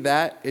you see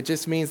that, it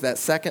just means that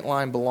second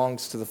line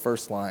belongs to the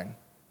first line.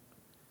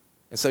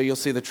 And so you'll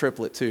see the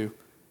triplet too.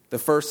 The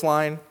first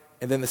line,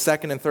 and then the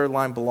second and third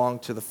line belong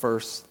to the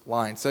first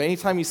line. So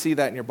anytime you see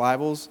that in your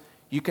Bibles,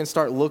 you can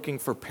start looking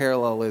for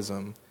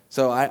parallelism.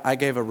 So I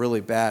gave a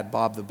really bad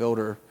Bob the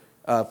Builder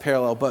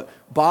parallel, but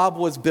Bob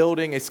was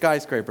building a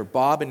skyscraper.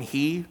 Bob and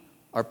he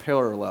are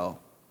parallel.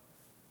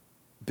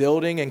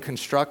 Building and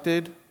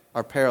constructed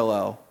are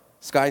parallel.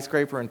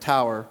 Skyscraper and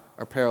tower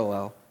are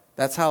parallel.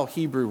 That's how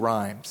Hebrew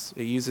rhymes.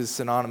 It uses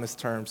synonymous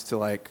terms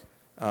to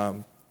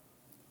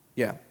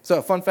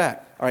So, fun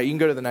fact. All right, you can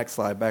go to the next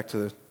slide, back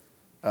to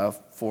the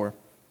 4.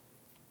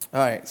 All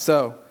right,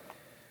 so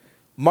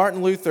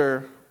Martin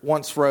Luther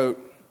once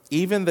wrote,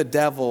 "Even the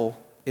devil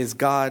is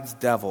God's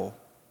devil,"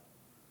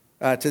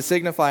 to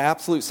signify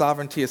absolute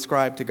sovereignty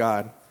ascribed to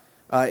God.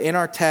 In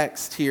our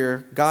text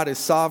here, God is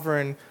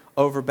sovereign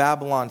over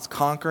Babylon's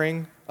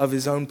conquering of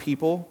his own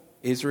people,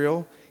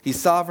 Israel. He's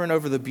sovereign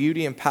over the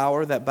beauty and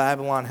power that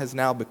Babylon has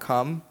now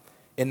become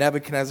in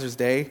Nebuchadnezzar's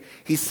day.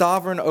 He's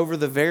sovereign over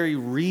the very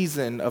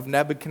reason of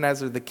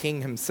Nebuchadnezzar the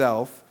king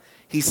himself.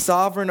 He's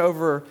sovereign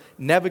over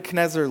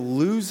Nebuchadnezzar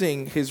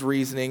losing his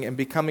reasoning and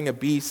becoming a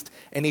beast.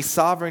 And he's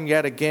sovereign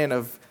yet again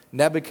of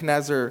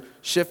Nebuchadnezzar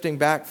shifting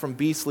back from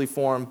beastly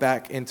form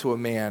back into a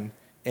man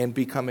and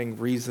becoming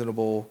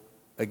reasonable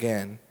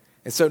again.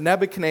 And so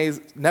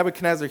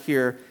Nebuchadnezzar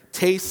here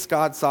tastes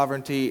God's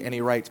sovereignty, and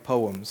he writes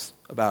poems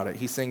about it.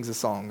 He sings a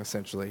song,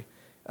 essentially.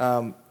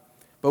 But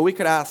we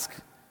could ask,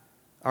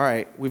 all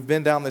right, we've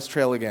been down this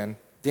trail again.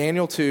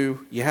 Daniel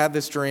 2, you had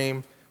this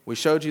dream. We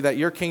showed you that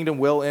your kingdom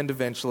will end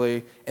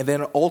eventually, and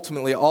then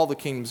ultimately all the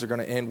kingdoms are going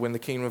to end when the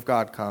kingdom of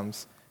God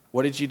comes.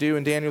 What did you do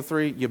in Daniel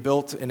 3? You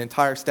built an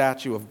entire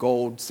statue of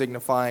gold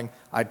signifying,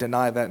 I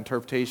deny that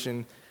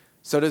interpretation.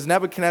 So does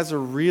Nebuchadnezzar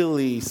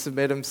really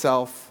submit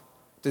himself?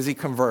 Does he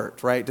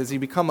convert, right? Does he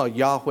become a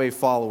Yahweh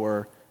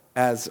follower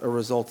as a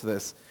result of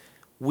this?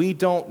 We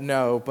don't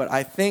know, but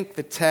I think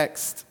the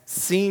text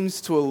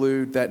seems to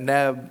allude that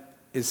Neb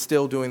is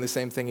still doing the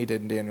same thing he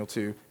did in Daniel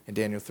 2 and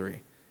Daniel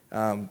 3.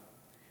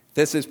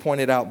 This is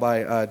pointed out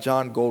by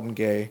John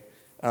Goldengay,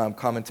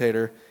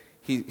 commentator.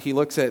 He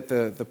looks at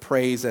the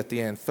praise at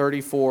the end,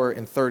 34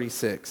 and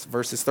 36.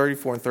 Verses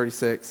 34 and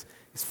 36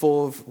 is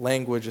full of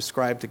language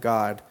ascribed to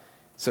God.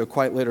 So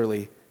quite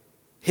literally,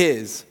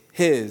 his,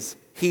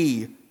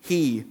 he,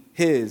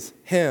 his,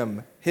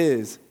 him,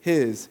 his,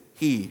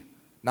 he.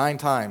 9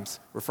 times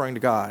referring to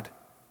God,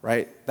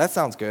 right? That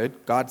sounds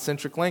good.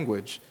 God-centric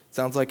language.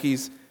 Sounds like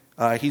he's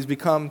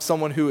become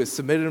someone who has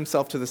submitted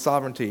himself to the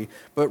sovereignty.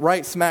 But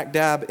right smack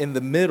dab in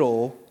the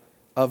middle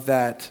of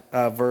that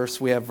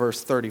verse, we have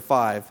verse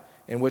 35,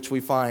 in which we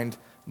find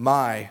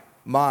my,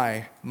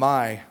 me,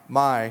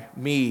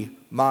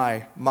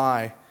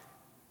 my,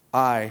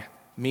 I,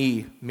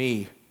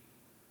 me.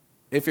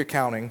 If you're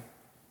counting,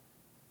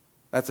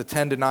 that's a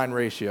 10-to-9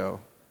 ratio.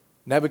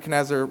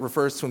 Nebuchadnezzar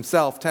refers to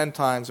himself 10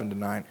 times and to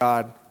 9.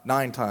 God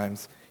 9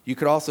 times. You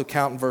could also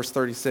count in verse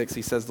 36,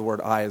 he says the word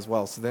I as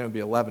well, so then it would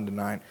be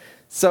 11-to-9.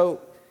 So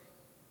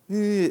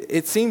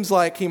it seems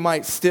like he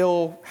might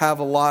still have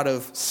a lot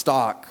of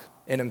stock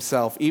in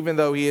himself, even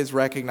though he is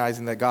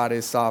recognizing that God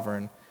is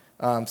sovereign.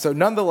 So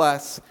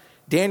nonetheless,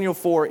 Daniel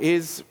 4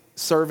 is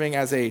serving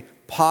as a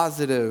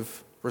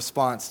positive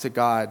response to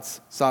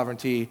God's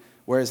sovereignty,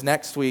 whereas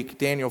next week,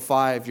 Daniel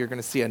 5, you're going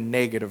to see a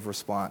negative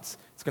response.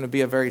 It's going to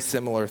be a very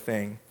similar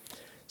thing.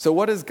 So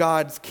what does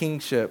God's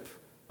kingship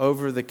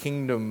over the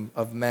kingdom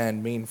of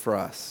men mean for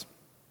us?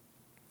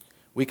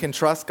 We can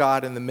trust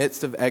God in the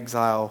midst of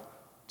exile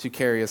to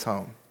carry us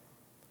home.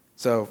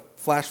 So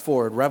flash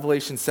forward,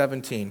 Revelation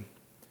 17.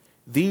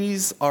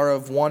 These are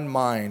of one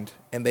mind,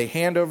 and they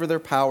hand over their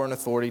power and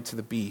authority to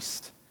the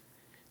beast.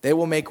 They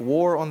will make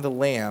war on the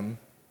Lamb,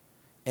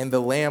 and the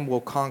Lamb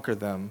will conquer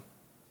them.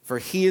 For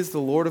he is the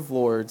Lord of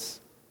lords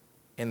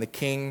and the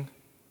King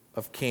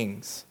of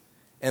kings.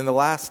 In the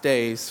last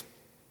days,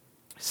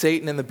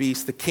 Satan and the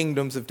beast, the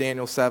kingdoms of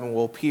Daniel 7,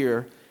 will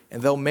appear,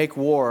 and they'll make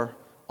war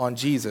on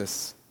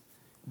Jesus.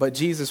 But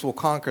Jesus will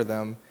conquer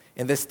them.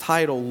 And this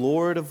title,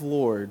 Lord of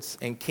lords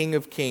and King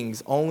of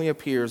kings, only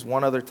appears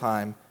one other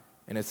time,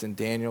 and it's in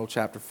Daniel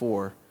chapter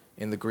 4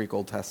 in the Greek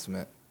Old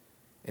Testament.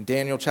 In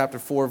Daniel chapter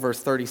 4, verse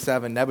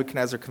 37,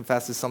 Nebuchadnezzar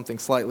confesses something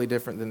slightly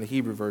different than the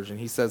Hebrew version.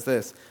 He says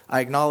this,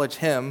 I acknowledge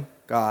him,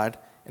 God,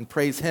 and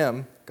praise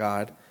him,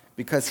 God,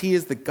 because he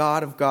is the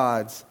God of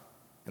gods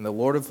and the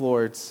Lord of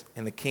lords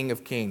and the King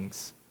of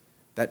kings.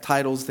 That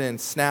title's then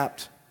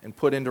snapped and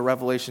put into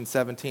Revelation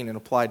 17 and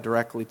applied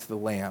directly to the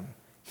Lamb.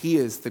 He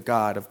is the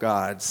God of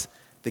gods,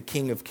 the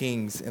King of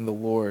kings, and the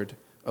Lord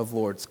of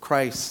lords.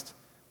 Christ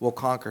will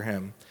conquer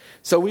him.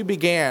 So we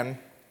began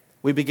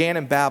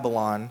in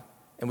Babylon,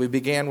 and we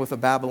began with a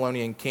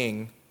Babylonian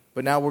king,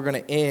 but now we're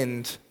going to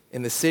end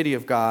in the city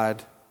of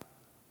God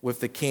with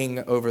the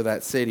king over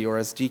that city, or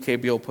as G.K.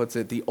 Beale puts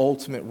it, the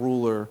ultimate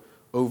ruler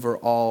over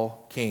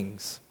all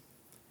kings.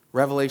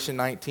 Revelation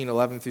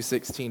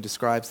 19:11-16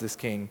 describes this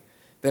king.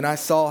 Then I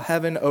saw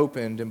heaven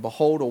opened, and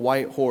behold, a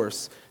white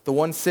horse. The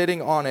one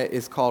sitting on it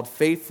is called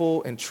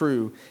Faithful and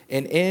True,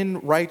 and in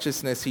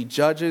righteousness he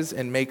judges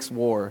and makes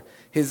war.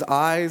 His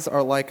eyes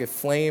are like a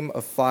flame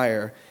of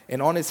fire,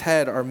 and on his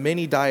head are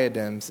many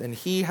diadems, and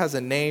he has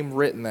a name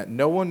written that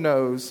no one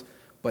knows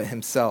but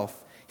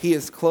himself. He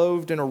is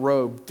clothed in a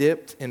robe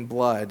dipped in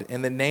blood,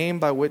 and the name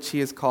by which he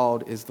is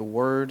called is the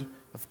Word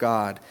of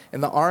God.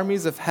 And the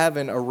armies of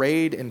heaven,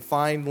 arrayed in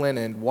fine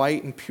linen,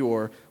 white and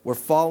pure, were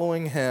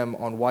following him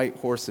on white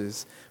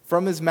horses.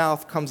 From his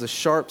mouth comes a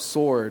sharp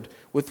sword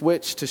with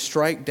which to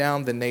strike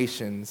down the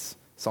nations.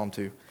 Psalm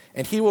 2.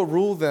 And he will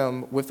rule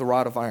them with the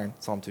rod of iron.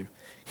 Psalm 2.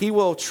 He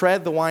will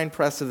tread the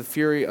winepress of the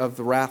fury of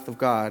the wrath of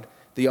God,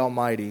 the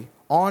Almighty.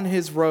 On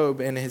his robe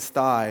and his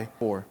thigh.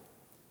 4.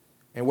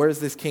 And where is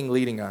this king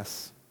leading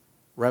us?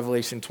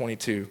 Revelation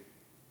 22.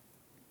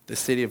 The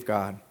city of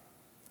God.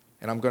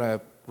 And I'm going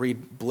to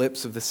read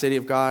blips of the city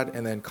of God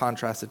and then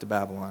contrast it to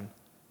Babylon.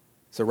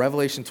 So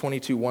Revelation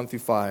 22,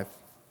 1-5.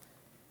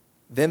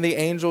 Then the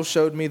angel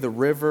showed me the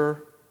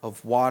river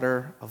of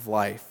water of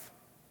life.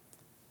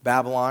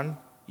 Babylon,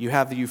 you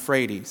have the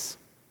Euphrates,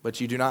 but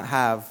you do not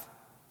have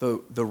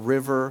the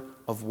river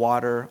of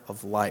water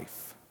of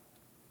life.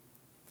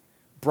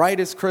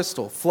 Bright as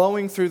crystal,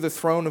 flowing through the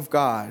throne of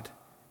God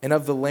and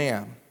of the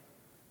Lamb.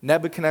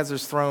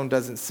 Nebuchadnezzar's throne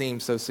doesn't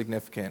seem so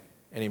significant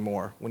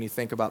anymore when you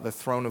think about the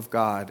throne of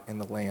God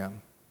and the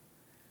Lamb.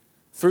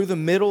 Through the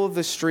middle of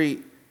the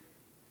street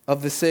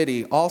of the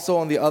city, also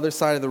on the other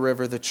side of the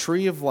river, the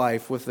tree of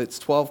life with its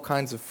 12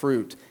 kinds of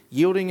fruit,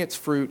 yielding its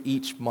fruit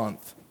each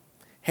month.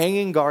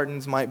 Hanging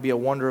gardens might be a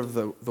wonder of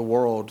the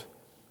world.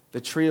 The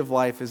tree of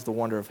life is the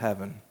wonder of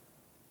heaven.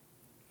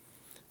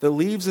 The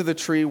leaves of the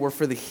tree were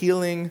for the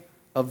healing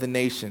of the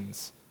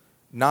nations,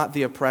 not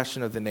the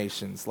oppression of the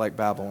nations like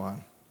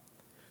Babylon.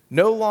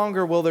 No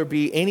longer will there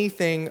be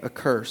anything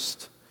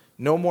accursed.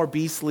 No more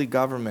beastly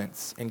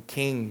governments and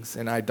kings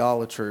and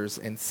idolaters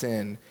and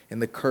sin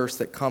and the curse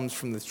that comes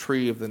from the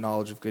tree of the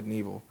knowledge of good and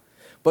evil.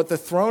 But the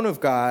throne of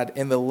God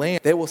and the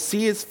Lamb, they will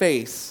see his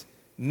face,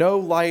 no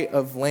light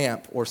of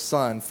lamp or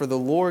sun, for the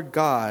Lord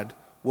God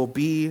will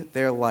be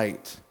their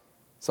light.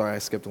 Sorry, I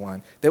skipped a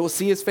line. They will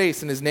see his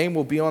face, and his name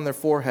will be on their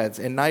foreheads,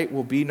 and night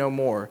will be no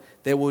more.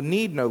 They will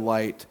need no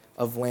light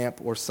of lamp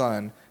or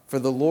sun, for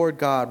the Lord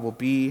God will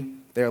be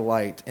their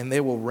light, and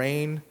they will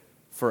reign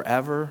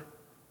forever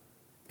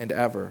and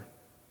ever.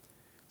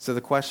 So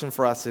the question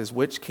for us is,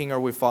 which king are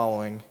we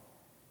following,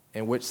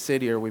 and which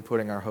city are we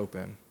putting our hope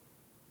in?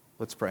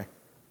 Let's pray.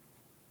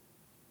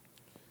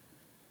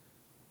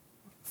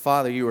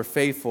 Father, you are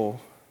faithful.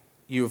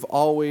 You have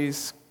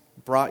always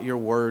brought your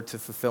word to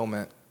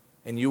fulfillment,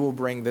 and you will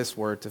bring this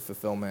word to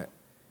fulfillment.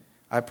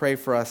 I pray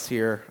for us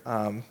here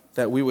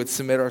that we would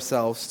submit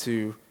ourselves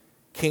to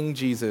King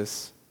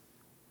Jesus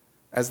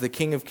as the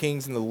King of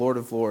Kings and the Lord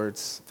of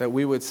Lords, that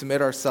we would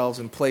submit ourselves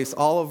and place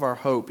all of our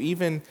hope,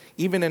 even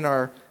in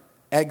our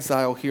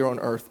exile here on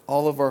earth,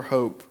 all of our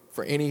hope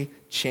for any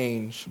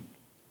change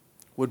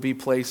would be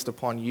placed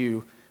upon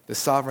you, the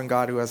sovereign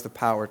God who has the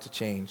power to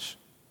change.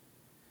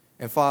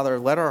 And Father,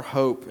 let our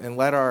hope and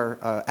let our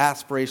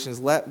aspirations,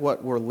 let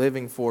what we're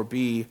living for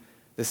be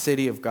the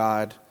city of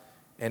God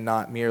and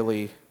not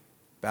merely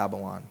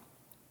Babylon.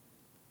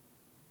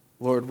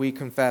 Lord, we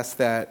confess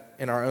that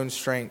in our own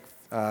strength,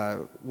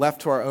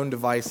 left to our own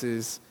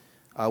devices,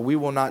 we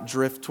will not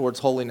drift towards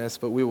holiness,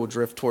 but we will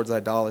drift towards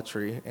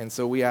idolatry. And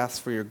so we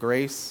ask for your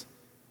grace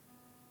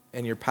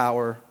and your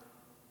power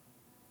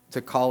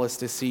to call us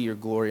to see your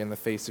glory in the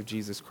face of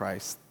Jesus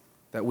Christ,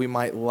 that we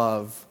might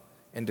love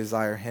and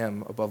desire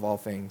him above all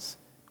things.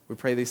 We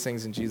pray these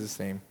things in Jesus'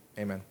 name.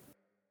 Amen.